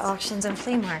hats at auctions and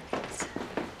flea markets.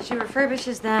 She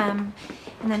refurbishes them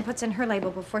and then puts in her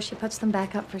label before she puts them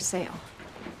back up for sale.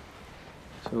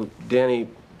 So Danny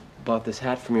bought this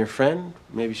hat from your friend?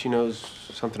 Maybe she knows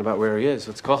something about where he is.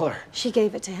 Let's call her. She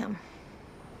gave it to him.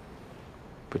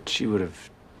 But she would have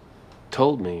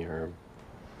told me or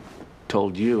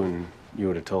told you, and you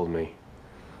would have told me.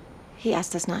 He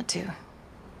asked us not to.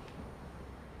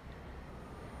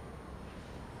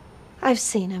 I've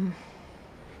seen him.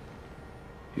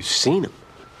 You've seen him?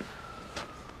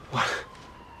 What?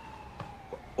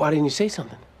 Why didn't you say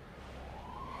something?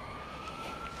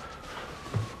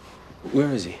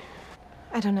 Where is he?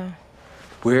 I don't know.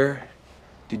 Where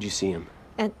did you see him?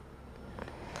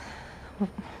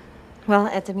 Well,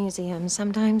 at the museum.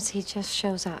 Sometimes he just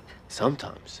shows up.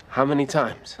 Sometimes. How many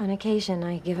times? On occasion,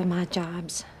 I give him odd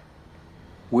jobs.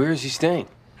 Where is he staying?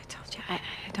 I told you, I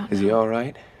don't know. Is he all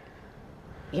right?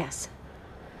 Yes.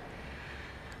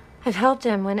 I've helped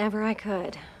him whenever I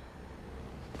could.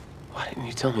 Why didn't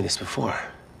you tell me this before?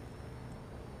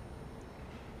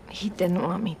 He didn't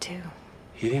want me to.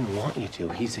 He didn't want you to.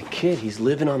 He's a kid. He's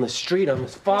living on the street. I'm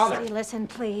his father. Christy, listen,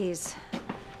 please.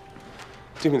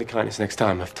 Do me the kindness next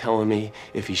time of telling me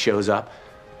if he shows up.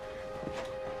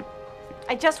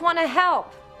 I just want to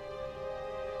help.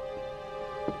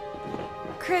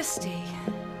 Christy.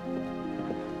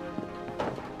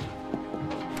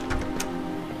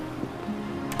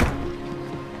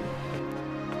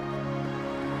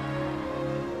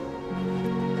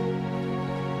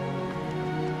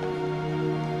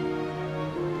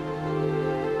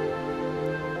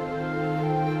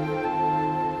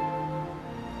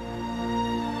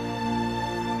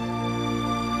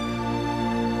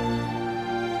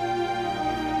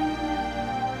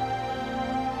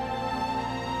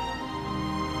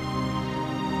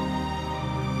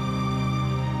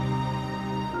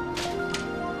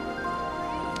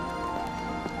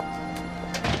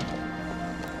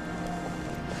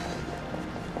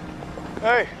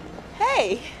 Hey,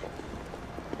 Hey,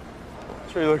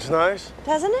 tree looks nice.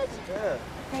 doesn't it? Yeah.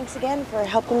 Thanks again for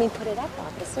helping me put it up,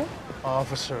 officer.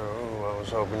 Officer, oh, I was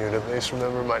hoping you'd at least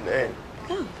remember my name.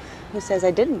 Oh, who says I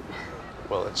didn't?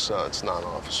 Well, it's not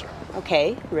officer.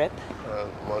 Okay, Rip.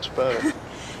 Much better.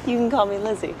 You can call me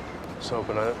Lizzie. I was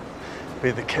hoping that'd be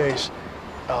the case.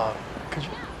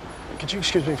 Could you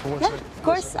excuse me for one second? Of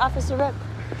course, Officer Rip.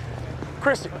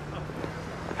 Christy.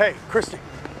 Hey, Christy.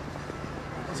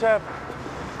 What's happening?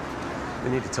 We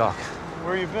need to talk.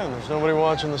 Where you been? There's nobody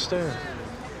watching the stand.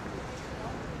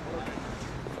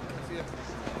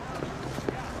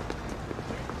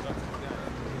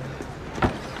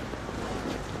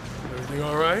 Everything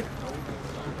all right?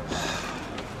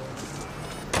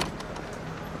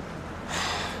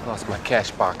 Lost my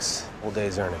cash box. Whole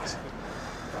day's earnings.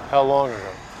 How long ago?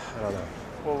 I don't know.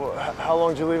 Well, how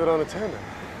long did you leave it unattended?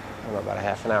 I don't know, about a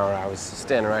half an hour. I was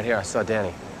standing right here. I saw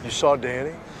Danny. You saw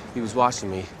Danny? He was watching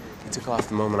me. He took off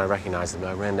the moment I recognized him.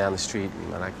 I ran down the street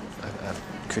and I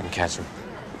couldn't catch him.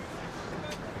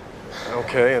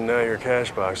 Okay, and now your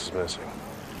cash box is missing.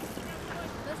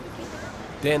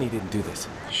 Danny didn't do this.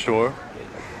 Sure?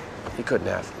 He couldn't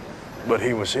have. But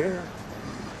he was here.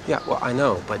 Yeah, well, I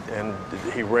know, but... And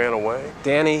he ran away?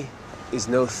 Danny is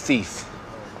no thief.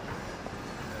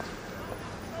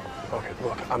 Okay,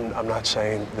 look, I'm not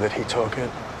saying that he took it.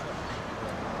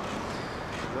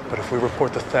 But if we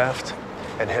report the theft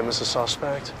and him as a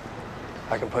suspect,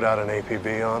 I can put out an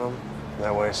APB on him.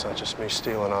 That way it's not just me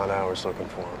stealing odd hours looking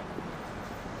for him.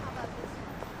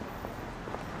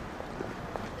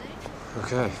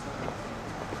 Okay.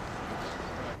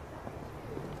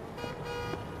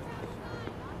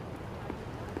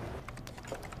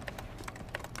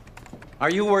 Are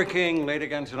you working late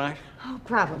again tonight? Oh,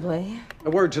 probably. A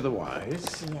word to the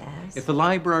wise. Yes. If the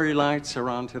library lights are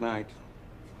on tonight,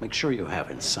 make sure you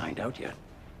haven't signed out yet.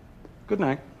 Good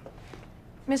night.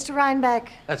 Mr.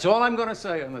 Rhinebeck. That's all I'm going to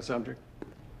say on the subject.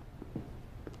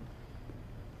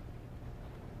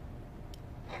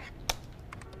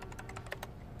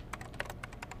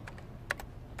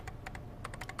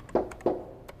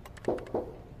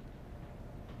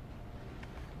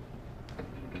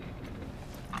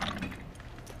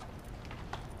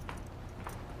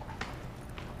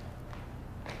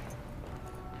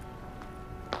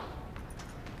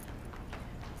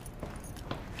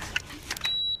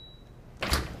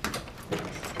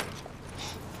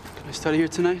 Study here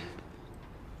tonight?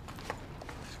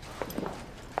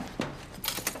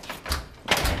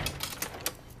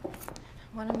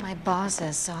 One of my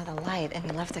bosses saw the light and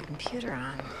he left the computer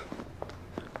on.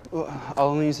 Well, I'll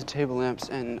only use the table lamps,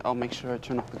 and I'll make sure I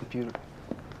turn off the computer.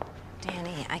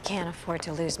 Danny, I can't afford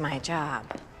to lose my job.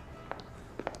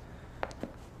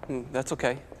 That's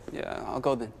okay. Yeah, I'll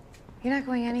go then. You're not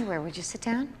going anywhere. Would you sit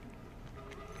down?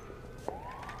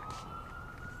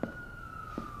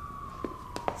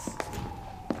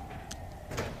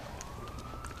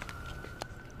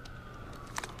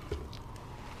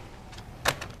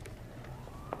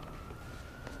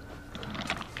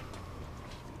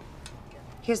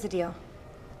 Here's the deal.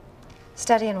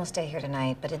 Study and we'll stay here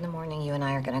tonight, but in the morning you and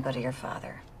I are gonna go to your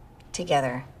father.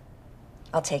 Together.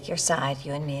 I'll take your side,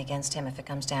 you and me against him if it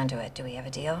comes down to it. Do we have a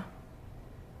deal?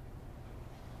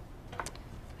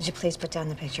 Would you please put down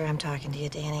the picture? I'm talking to you,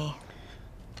 Danny.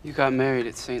 You got married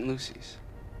at St. Lucy's.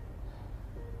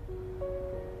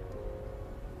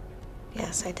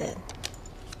 Yes, I did.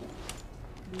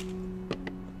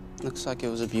 Looks like it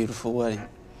was a beautiful wedding.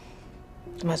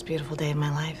 The most beautiful day of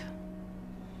my life.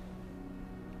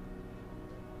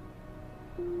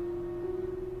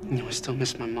 You know, I still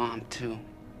miss my mom, too.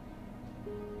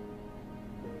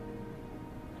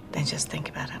 Then just think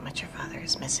about how much your father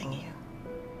is missing you.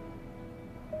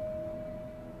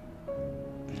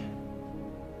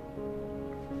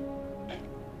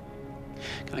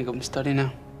 Can I go and study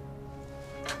now?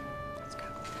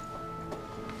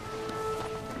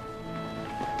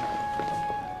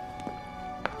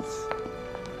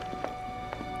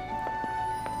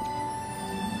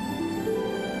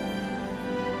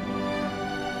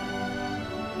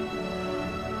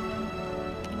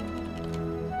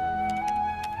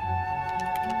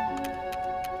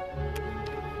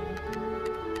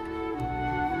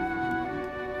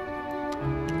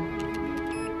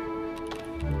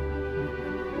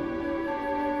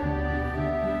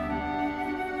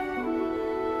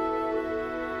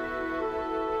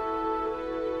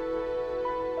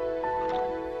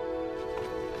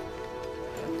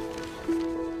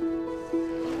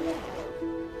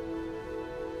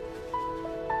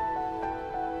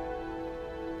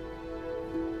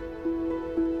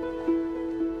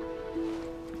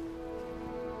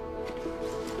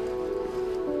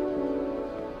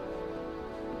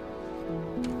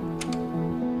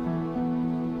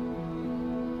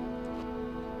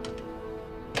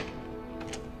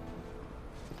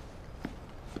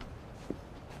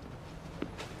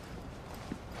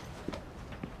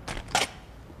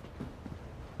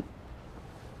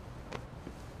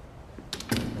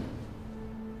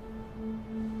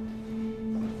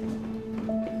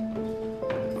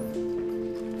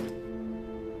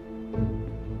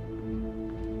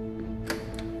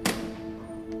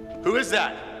 Who is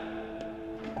that?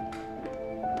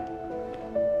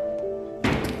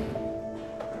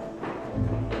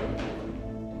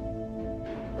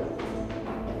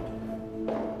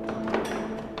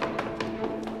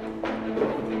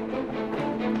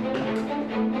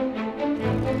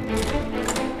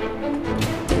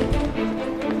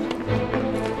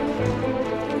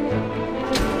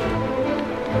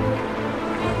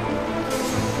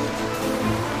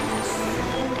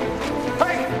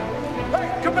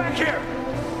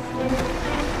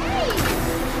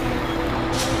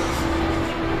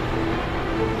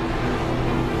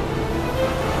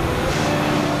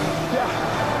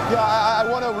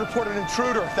 Report an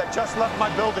intruder that just left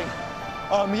my building.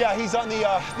 Yeah, he's on the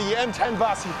M10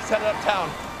 bus. He's headed uptown.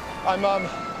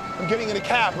 I'm getting in a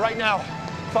cab right now,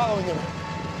 following him.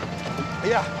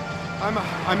 Yeah, I'm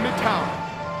midtown.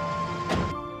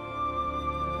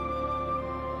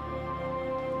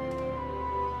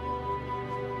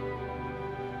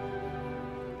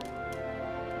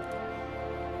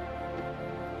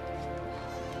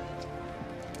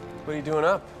 What are you doing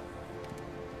up?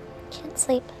 Can't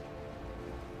sleep.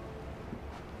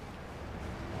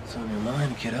 What's on your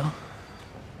mind, kiddo?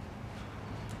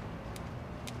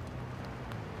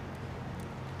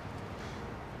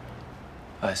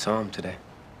 I saw him today.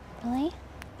 Really?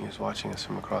 He was watching us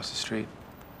from across the street.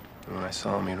 And when I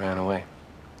saw him, he ran away.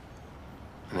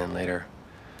 And then later,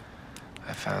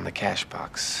 I found the cash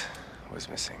box was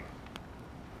missing.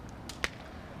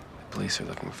 The police are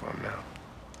looking for him now.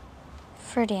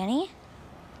 For Danny?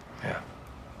 Yeah.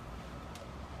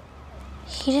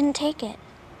 He didn't take it.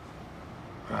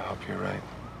 I hope you're right.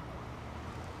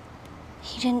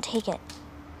 He didn't take it.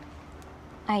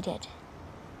 I did.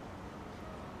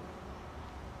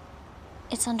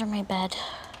 It's under my bed.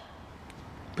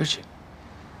 Bridget,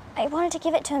 I wanted to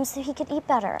give it to him so he could eat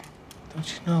better.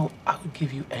 don't you know I would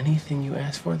give you anything you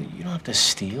asked for that you don't have to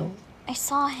steal? I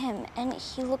saw him, and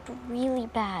he looked really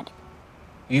bad.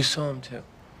 You saw him too.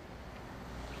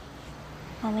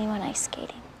 When we went ice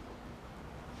skating.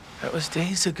 That was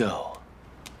days ago.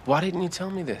 Why didn't you tell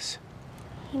me this?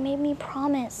 He made me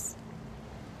promise.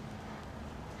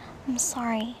 I'm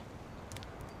sorry.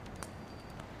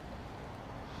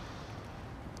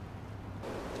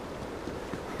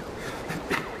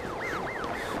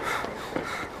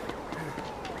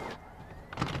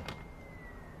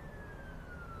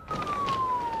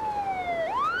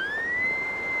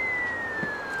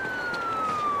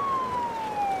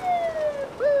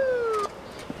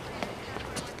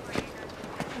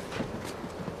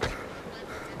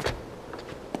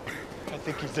 I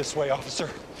think he's this way, officer.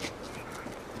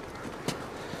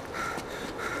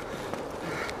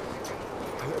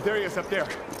 There he is up there.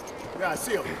 Yeah, I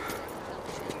see him.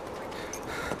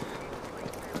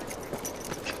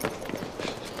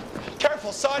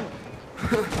 Careful, son.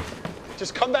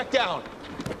 Just come back down.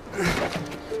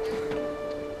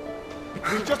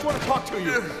 We just want to talk to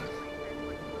you.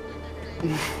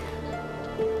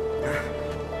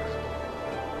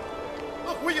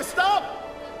 Look, will you stop?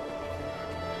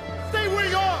 Stay where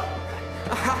you are!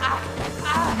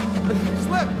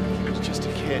 Slip! He's just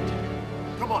a kid.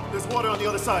 Come on, there's water on the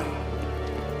other side.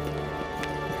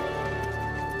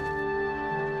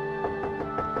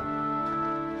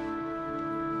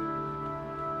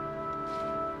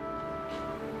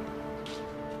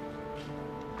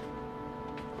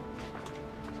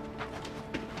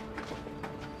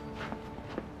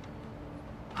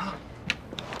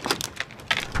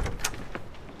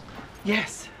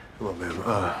 Yes. Hello, ma'am.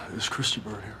 Is Christy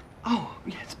Byrne here? Oh,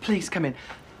 yes, please come in.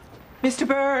 Mr.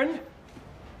 Byrne!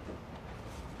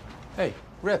 Hey,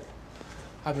 Rip.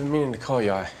 I've been meaning to call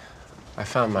you. I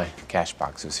found my cash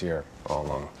boxes here all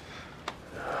along.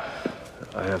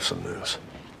 I have some news.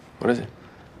 What is it?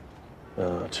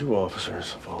 2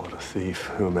 officers followed a thief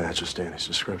who matches Danny's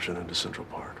description into Central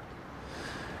Park.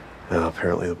 Now,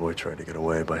 apparently the boy tried to get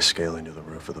away by scaling to the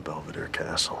roof of the Belvedere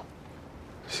Castle.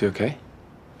 Is he okay?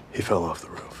 He fell off the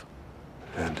roof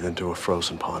and into a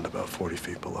frozen pond about 40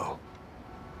 feet below.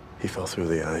 He fell through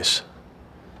the ice,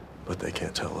 but they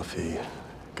can't tell if he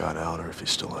got out or if he's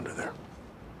still under there.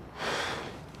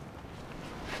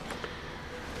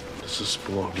 Does this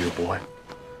belong to your boy?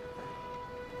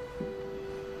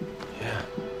 Yeah.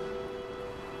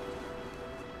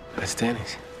 That's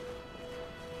Danny's.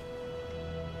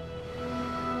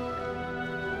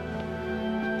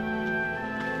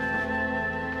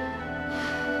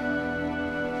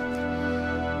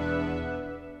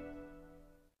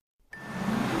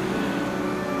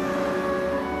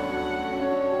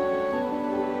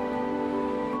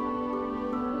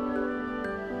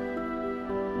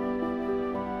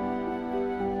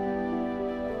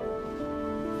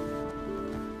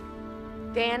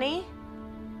 Danny?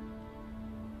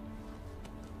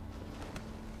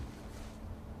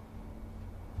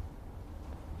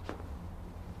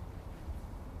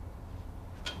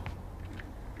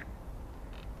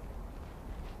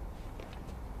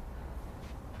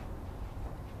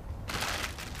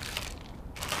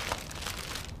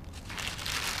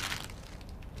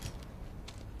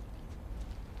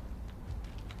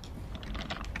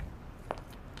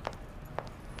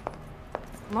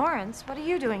 Lawrence, what are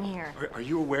you doing here? Are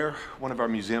you aware one of our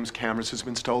museum's cameras has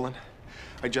been stolen?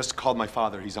 I just called my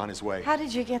father. He's on his way. How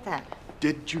did you get that?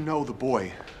 Did you know the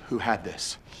boy who had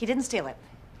this? He didn't steal it.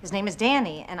 His name is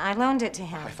Danny, and I loaned it to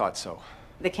him. I thought so.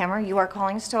 The camera you are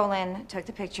calling stolen took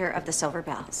the picture of the silver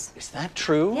bells. Is that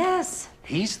true? Yes.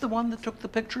 He's the one that took the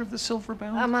picture of the silver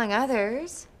bells? Among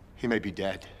others. He may be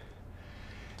dead.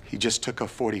 He just took a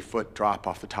 40-foot drop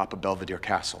off the top of Belvedere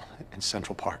Castle in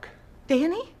Central Park.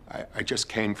 Danny? I just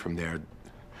came from there.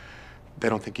 They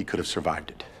don't think he could have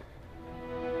survived it.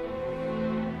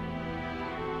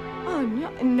 Oh,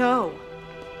 no.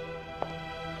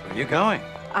 Where are you going?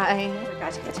 I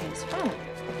forgot to get to his phone.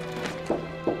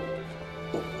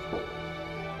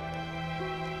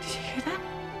 Did you hear that?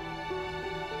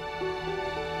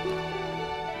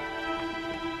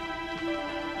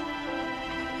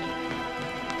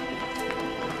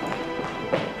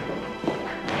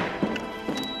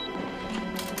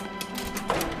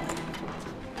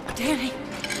 Danny.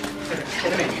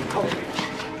 Get him in. Oh.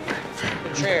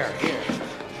 The chair, here.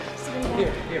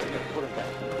 Here, put it back.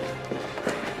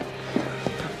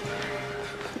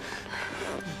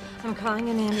 I'm calling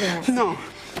an ambulance. No.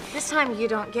 This time you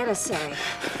don't get a say.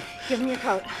 Give him your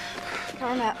coat.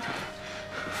 Cover him up.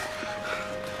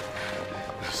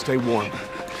 Stay warm.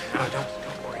 No, don't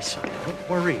worry, son. Don't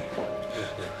worry.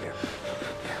 Here.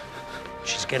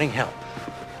 She's getting help.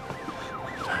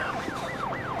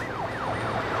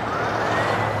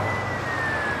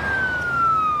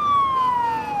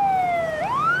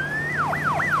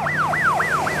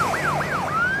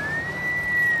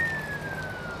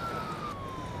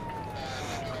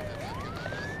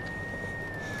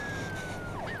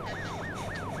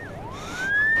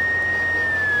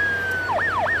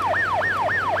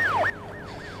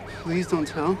 don't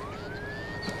tell.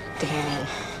 Danny,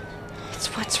 it's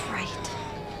what's right.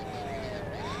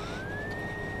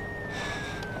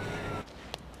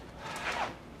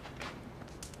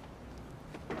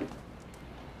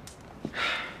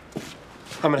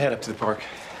 I'm gonna head up to the park.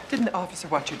 Didn't the officer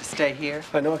want you to stay here?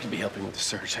 I know I could be helping with the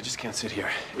search. I just can't sit here.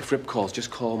 If Rip calls, just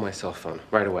call my cell phone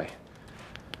right away.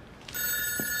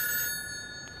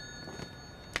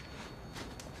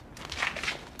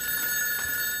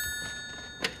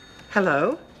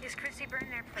 Hello? Is Christy Byrne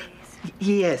there, please?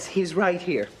 Yes, he's right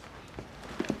here.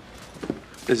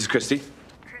 This is Christy.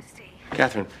 Christy.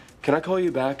 Catherine, can I call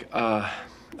you back?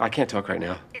 I can't talk right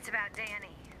now. It's about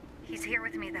Danny. He's here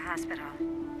with me at the hospital.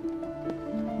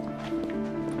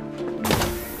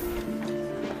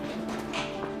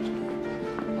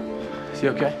 Is he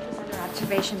okay? He's under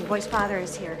observation. The boy's father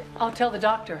is here. I'll tell the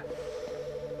doctor.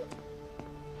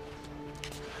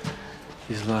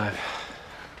 He's alive.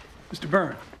 Mr.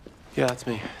 Byrne. Yeah, that's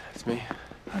me. That's me.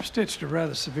 I've stitched a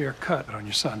rather severe cut on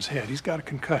your son's head. He's got a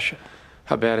concussion.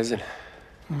 How bad is it?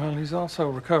 Well, he's also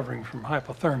recovering from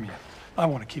hypothermia. I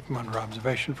want to keep him under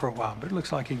observation for a while, but it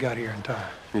looks like he got here in time.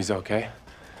 He's okay?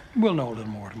 We'll know a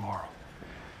little more tomorrow.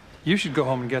 You should go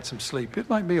home and get some sleep. It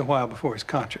might be a while before he's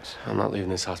conscious. I'm not leaving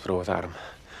this hospital without him.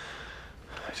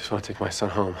 I just want to take my son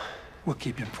home. We'll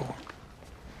keep you informed.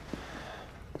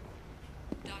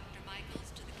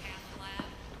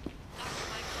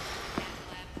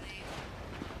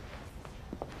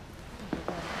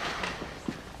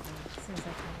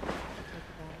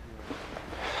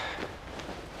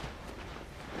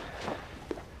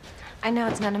 I know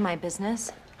it's none of my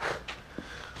business.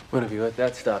 When have you let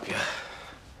that stop you?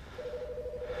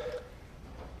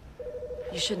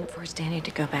 You shouldn't force Danny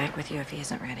to go back with you if he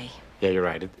isn't ready. Yeah, you're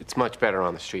right. It's much better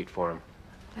on the street for him.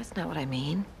 That's not what I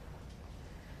mean.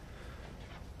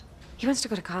 He wants to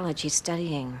go to college. He's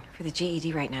studying for the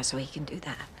GED right now, so he can do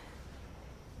that.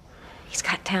 He's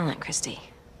got talent, Christy.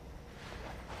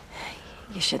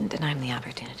 You shouldn't deny him the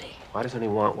opportunity. Why doesn't he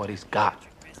want what he's got?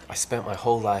 I spent my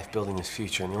whole life building his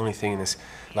future, and the only thing in this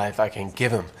life I can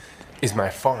give him is my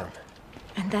farm.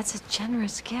 And that's a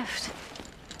generous gift.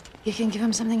 You can give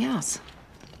him something else.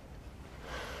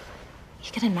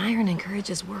 You can admire and encourage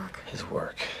his work. His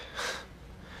work?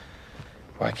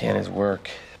 Why can't his work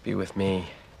be with me?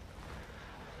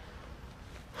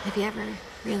 Have you ever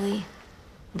really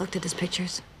looked at his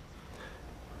pictures?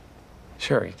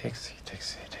 Sure, he takes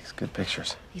good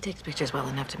pictures. He takes pictures well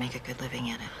enough to make a good living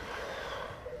in it.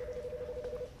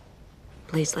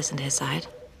 Please listen to his side.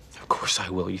 Of course I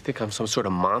will. You think I'm some sort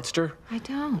of monster? I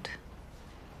don't.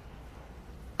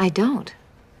 I don't.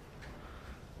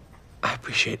 I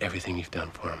appreciate everything you've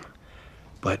done for him,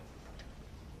 but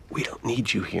we don't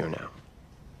need you here now.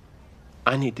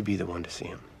 I need to be the one to see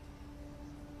him.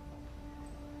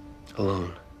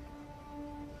 Alone.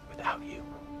 Without you.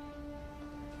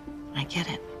 I get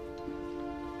it.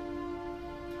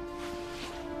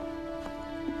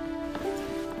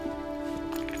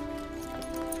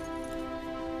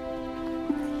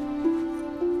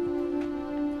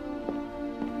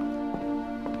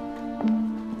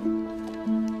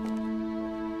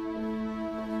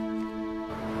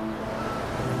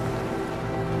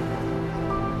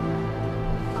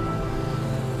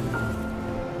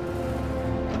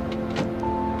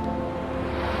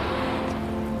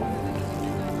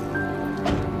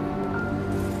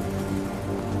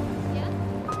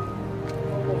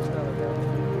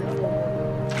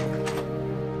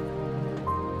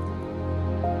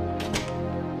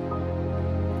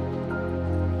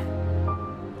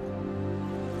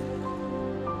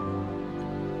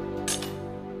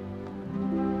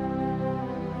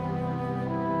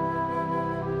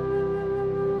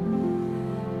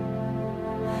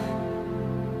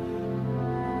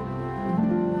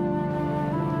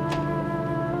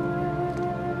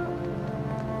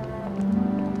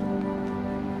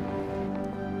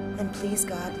 And please,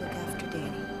 God, look after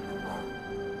Danny.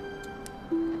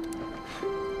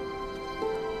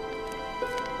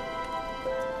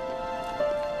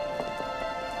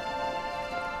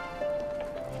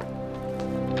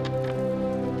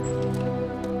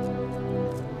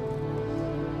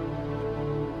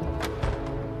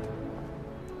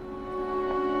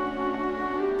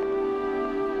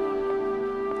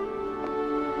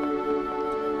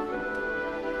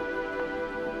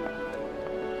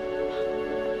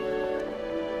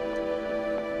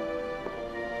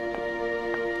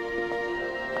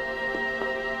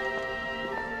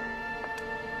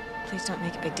 Please don't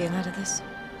make a big deal out of this.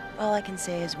 All I can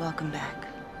say is welcome back.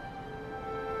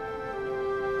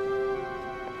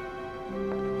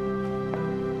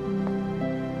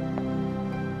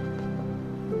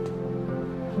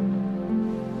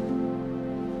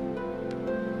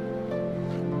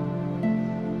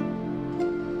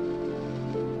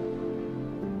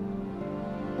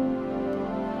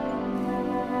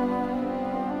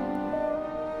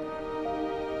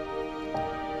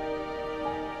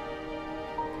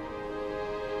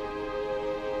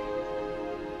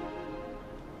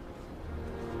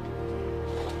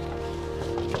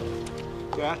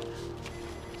 Dad,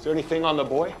 is there anything on the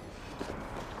boy?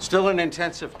 Still in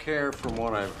intensive care from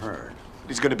what I've heard.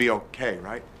 He's gonna be okay,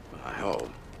 right? I hope.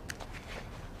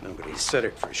 Nobody said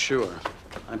it for sure.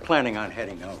 I'm planning on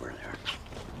heading over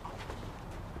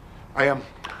there.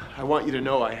 I want you to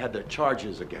know I had the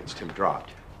charges against him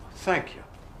dropped. Thank you.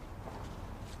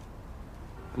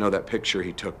 I know that picture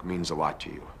he took means a lot to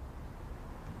you.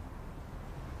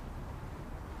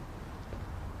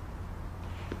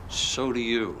 So do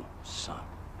you, son.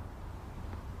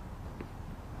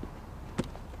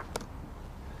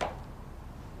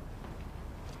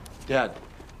 Dad,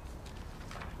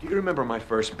 do you remember my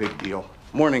first big deal?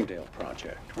 Morningdale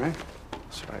Project, right?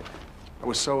 That's right. I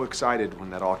was so excited when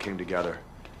that all came together.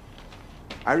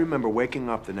 I remember waking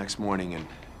up the next morning and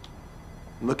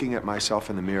looking at myself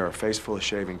in the mirror, face full of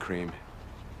shaving cream,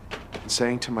 and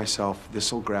saying to myself,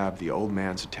 this'll grab the old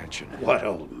man's attention. What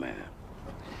old man?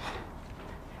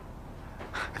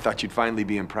 I thought you'd finally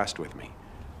be impressed with me.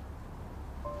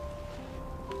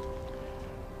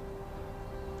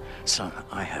 Son,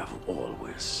 I have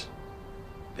always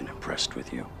been impressed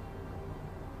with you.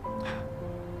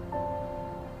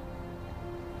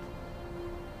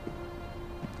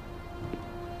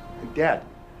 Dad,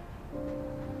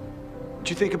 what'd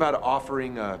you think about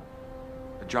offering a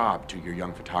job to your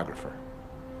young photographer?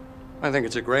 I think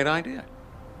it's a great idea.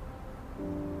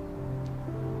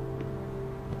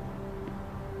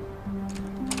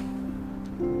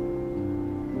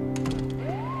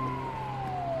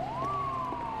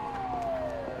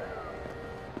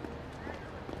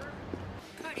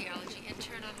 Cardiology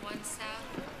intern on 1 South.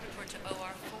 Report to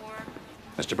OR4.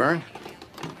 Mr. Byrne?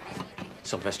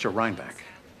 Sylvester Rhinebeck.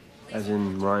 As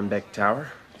in Rhinebeck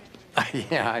Tower?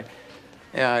 Yeah,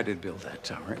 I did build that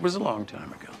tower. It was a long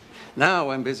time ago. Now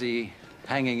I'm busy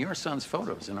hanging your son's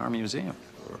photos in our museum.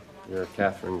 You're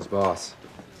Catherine's boss.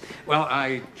 Well,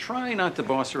 I try not to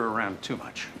boss her around too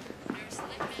much.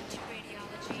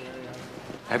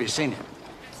 Have you seen him?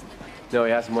 No,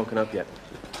 he hasn't woken up yet.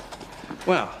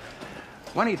 Well,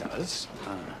 when he does,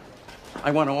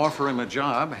 I want to offer him a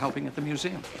job helping at the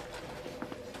museum.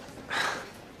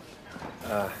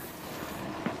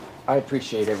 I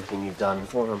appreciate everything you've done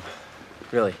for him.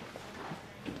 Really.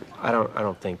 I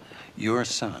don't think... Your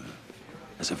son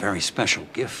is a very special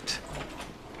gift.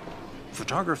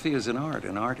 Photography is an art,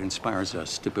 and art inspires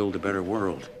us to build a better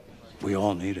world. We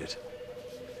all need it.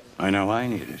 I know I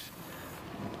need it.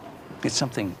 It's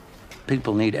something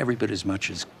people need every bit as much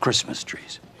as Christmas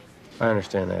trees. I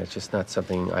understand that. It's just not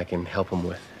something I can help him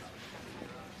with.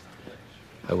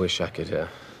 I wish I could,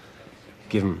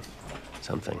 give him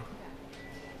something.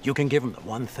 You can give him the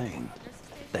one thing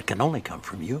that can only come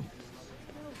from you.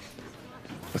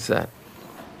 What's that?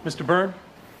 Mr. Byrne?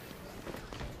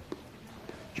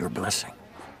 Your blessing.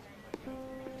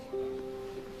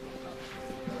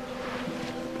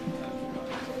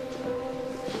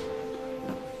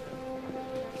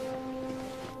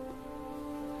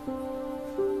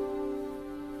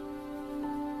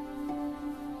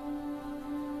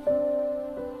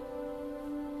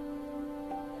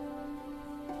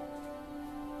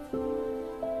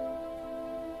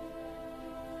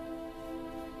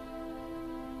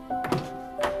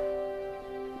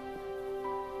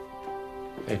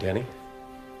 Hey, Danny.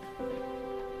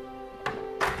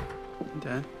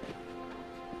 Dad?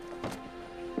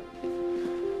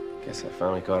 Guess I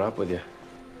finally caught up with you.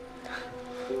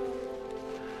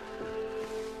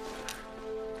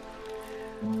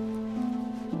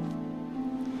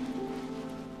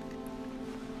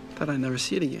 Thought I'd never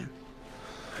see it again.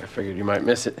 I figured you might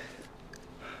miss it.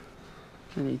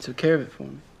 And you took care of it for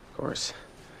me. Of course.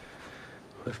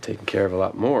 Would have taken care of a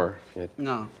lot more if you...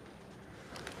 No.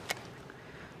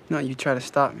 No, you try to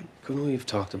stop me. Couldn't we have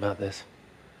talked about this?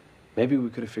 Maybe we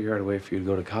could have figured out a way for you to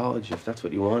go to college if that's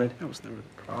what you wanted. That was never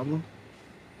the problem.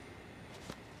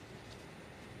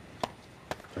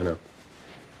 I know.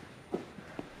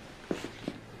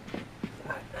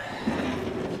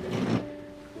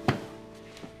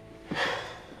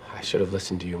 I should have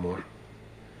listened to you more.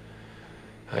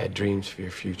 I had dreams for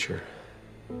your future.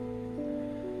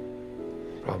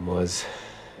 Problem was,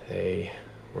 they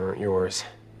weren't yours.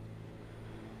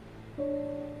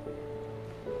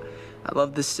 I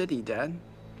love this city, Dad.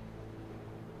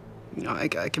 You know, I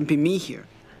can be me here.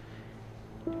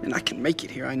 And I can make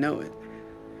it here, I know it.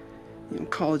 You know,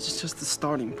 college is just the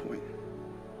starting point.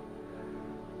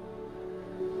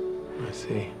 I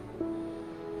see.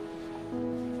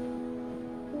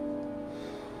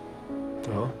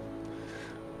 Well,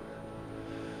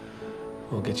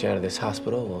 we'll get you out of this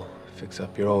hospital. We'll fix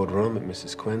up your old room at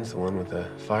Mrs. Quinn's, the one with the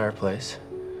fireplace.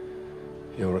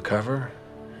 You'll recover,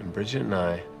 and Bridget and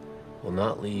I will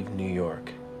not leave New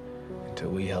York until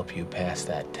we help you pass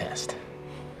that test.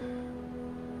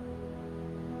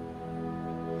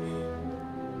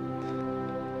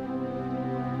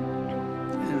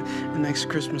 And next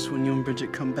Christmas when you and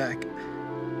Bridget come back,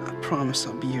 I promise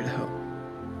I'll be here to help.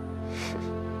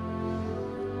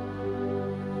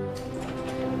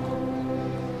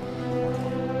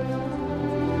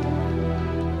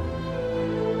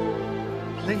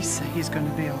 Please say he's going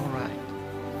to be all right.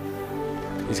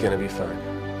 He's gonna be fine.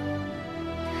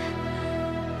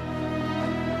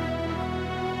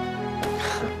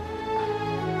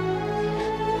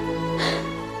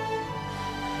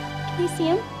 Can you see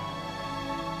him?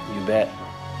 You bet.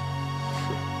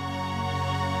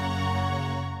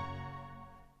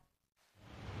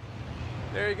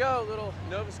 There you go, little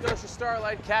Nova Scotia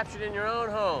starlight captured in your own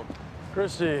home.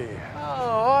 Christy. Oh,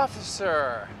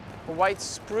 officer. A white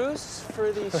spruce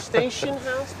for the station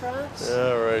house, perhaps?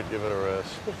 Yeah, right, give it a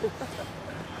rest.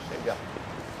 There you go.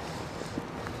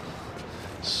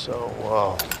 So,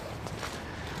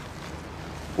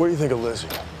 what do you think of Lizzie?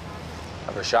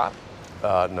 Of her shop?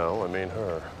 No, I mean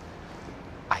her.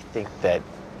 I think that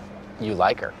you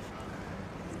like her.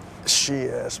 She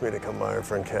asked me to come by her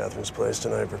friend Catherine's place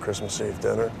tonight for Christmas Eve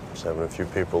dinner. She's having a few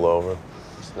people over.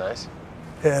 It's nice.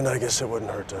 And I guess it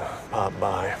wouldn't hurt to pop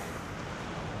by.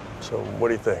 So, what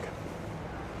do you think?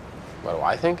 What do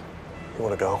I think? You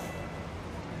want to go?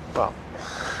 Well,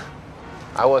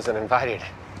 I wasn't invited.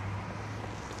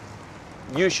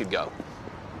 You should go.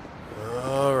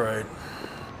 All right.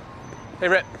 Hey,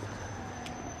 Rhett.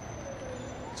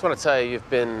 Just want to tell you, you've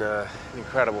been an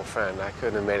incredible friend. I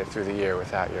couldn't have made it through the year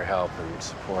without your help and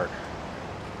support.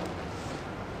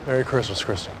 Merry Christmas,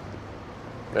 Christy.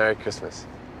 Merry Christmas.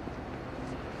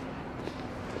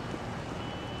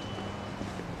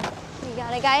 We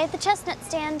got a guy at the chestnut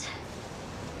stand.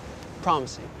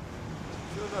 Promising.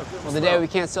 Well, the day we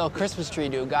can't sell a Christmas tree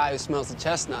to a guy who smells the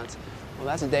chestnuts, well,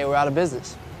 that's the day we're out of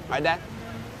business. Right, Dad?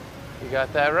 You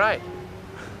got that right.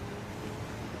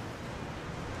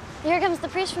 Here comes the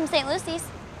priest from St. Lucy's.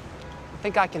 I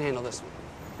think I can handle this one.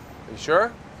 You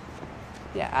sure?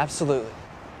 Yeah, absolutely.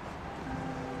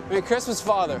 Merry Christmas,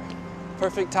 Father.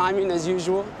 Perfect timing, as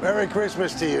usual. Merry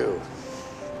Christmas to you.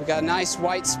 We got a nice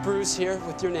white spruce here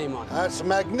with your name on it. That's a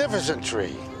magnificent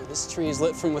tree. This tree is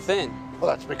lit from within. Well,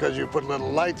 that's because you put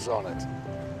little lights on it.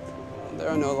 There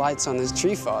are no lights on this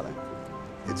tree, Father.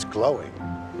 It's glowing.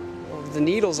 Well, the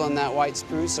needles on that white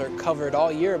spruce are covered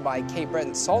all year by Cape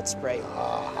Breton salt spray.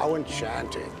 Ah, how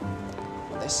enchanting.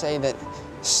 Well, they say that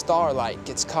starlight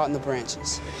gets caught in the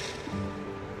branches.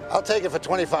 I'll take it for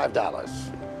 $25.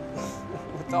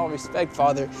 With all respect,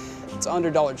 Father, it's an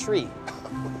 $100 tree.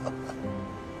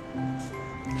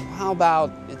 How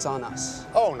about it's on us?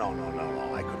 Oh, no,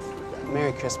 I couldn't do that.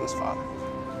 Merry Christmas, Father.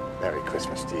 Merry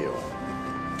Christmas to you.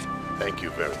 Thank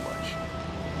you very much.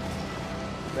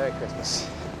 Merry Christmas.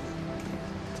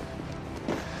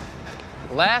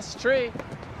 Last tree.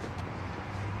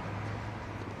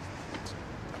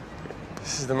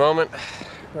 This is the moment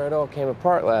where it all came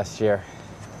apart last year.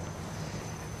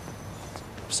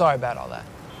 Sorry about all that.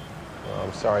 Well,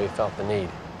 I'm sorry you felt the need.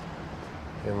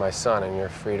 You're my son, and you're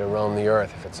free to roam the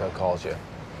earth if it so calls you.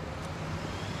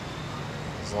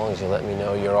 As long as you let me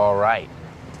know you're all right.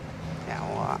 Yeah,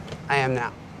 well, I am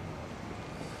now.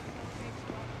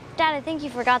 Dad, I think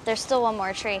you forgot there's still one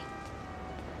more tree.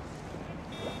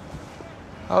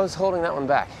 I was holding that one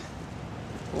back.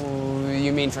 Ooh,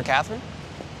 you mean for Catherine?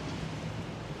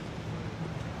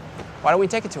 Why don't we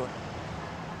take it to her?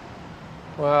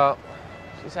 Well,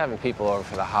 she's having people over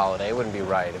for the holiday. It wouldn't be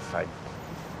right if I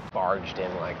barged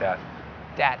in like that.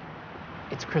 Dad,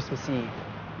 it's Christmas Eve.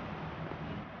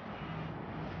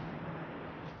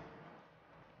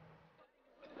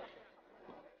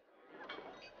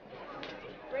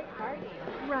 Great party.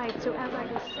 Right, so as I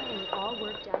was saying, all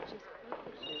worked out just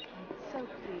perfectly. I'm so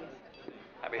pleased.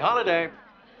 Happy holiday.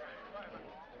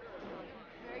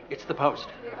 It's the Post.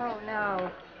 Oh, no.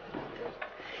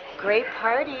 Great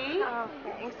party. Oh,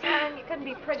 thanks, hon. You couldn't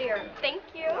be prettier. Thank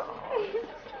you.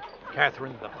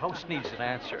 Catherine, the Post needs an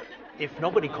answer. If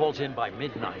nobody calls in by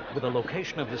midnight with a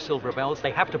location of the Silver Bells,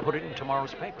 they have to put it in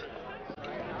tomorrow's paper.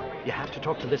 You have to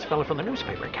talk to this fella from the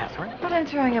newspaper, Catherine. But I'm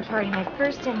throwing a party my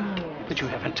first in years. But you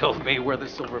haven't told me where the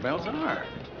Silver Bells are.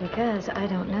 Because I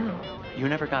don't know. You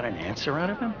never got an answer out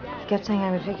of him? He kept saying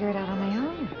I would figure it out on my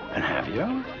own. And have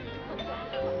you?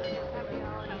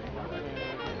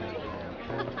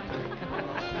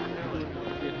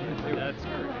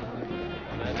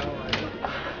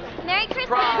 Merry Christmas!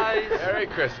 Surprise! Merry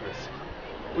Christmas.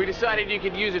 We decided you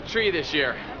could use a tree this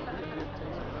year.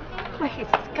 Please,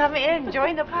 come in.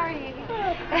 Join the party.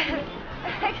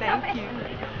 Thank you.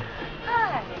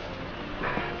 Hi.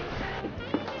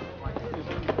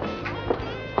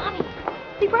 Mommy,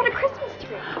 they brought a Christmas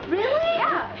tree. Really?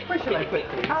 Yeah. Where should I put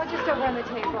these? Oh, just over on the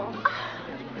table.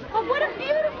 Oh, what a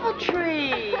beautiful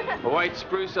tree. A white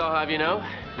spruce, I'll have you know.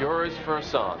 Yours for a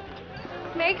song.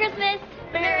 Merry Christmas.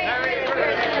 Merry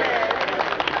Christmas.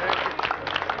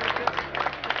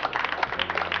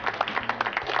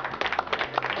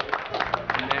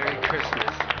 Merry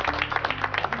Christmas.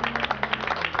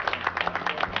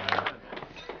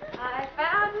 I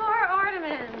found more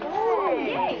ornaments. Oh,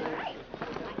 yay.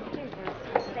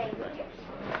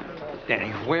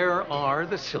 Danny, where are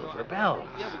the silver bells?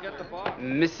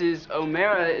 Mrs.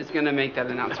 O'Mara is going to make that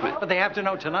announcement. But they have to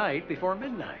know tonight before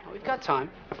midnight. We've got time.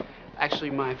 Actually,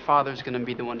 my father's going to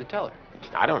be the one to tell her.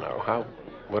 I don't know. How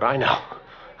would I know?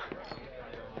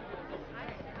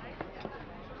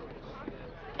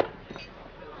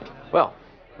 Well,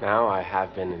 now I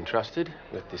have been entrusted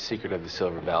with the secret of the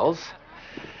silver bells.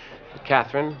 But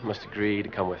Catherine must agree to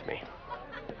come with me.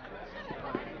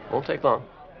 Won't take long.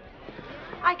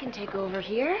 I can take over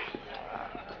here.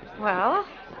 Well,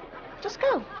 just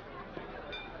go.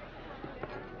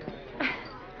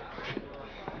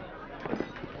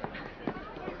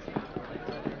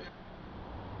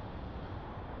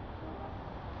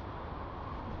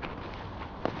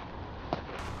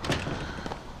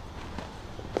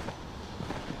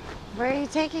 Where are you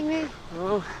taking me?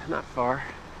 Oh, not far.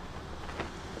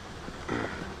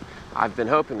 I've been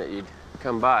hoping that you'd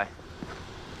come by.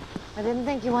 I didn't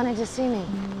think you wanted to see me.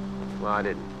 Well, I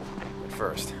didn't at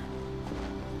first.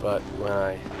 But when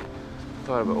I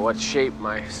thought about what shape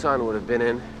my son would have been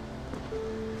in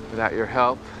without your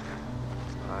help,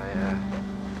 I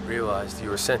realized you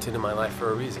were sent into my life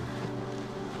for a reason.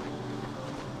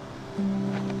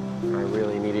 What I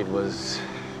really needed was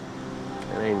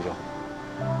an angel.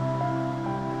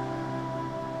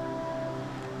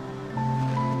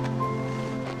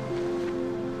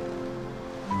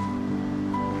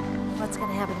 What's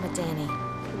gonna happen with Danny?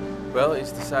 Well,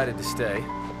 he's decided to stay.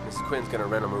 Mrs. Quinn's gonna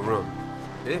rent him a room.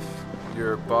 If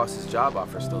your boss's job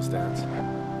offer still stands.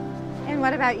 And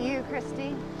what about you,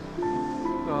 Christy?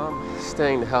 Well, I'm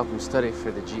staying to help him study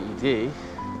for the GED.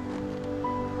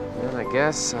 And I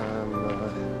guess I'm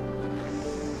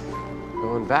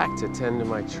going back to tend to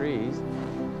my trees.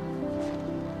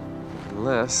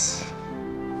 Unless...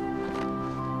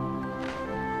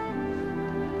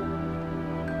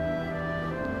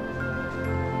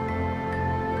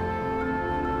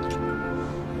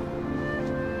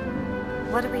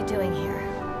 What are we doing here?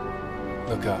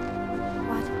 Look up.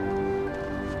 What?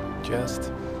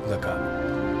 Just look up.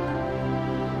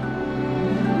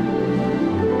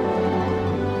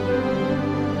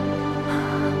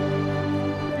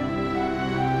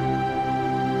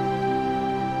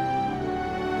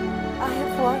 I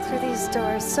have walked through these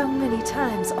doors so many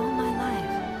times all my life.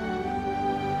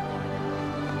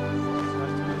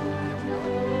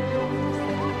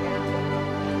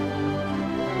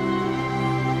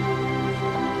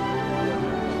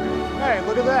 Hey,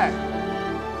 look at that.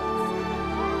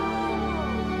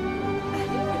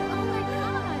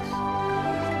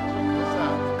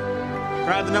 Can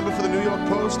I have the number for the New York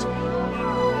Post?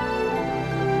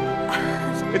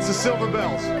 It's the silver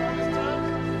bells.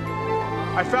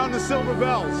 I found the silver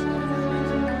bells.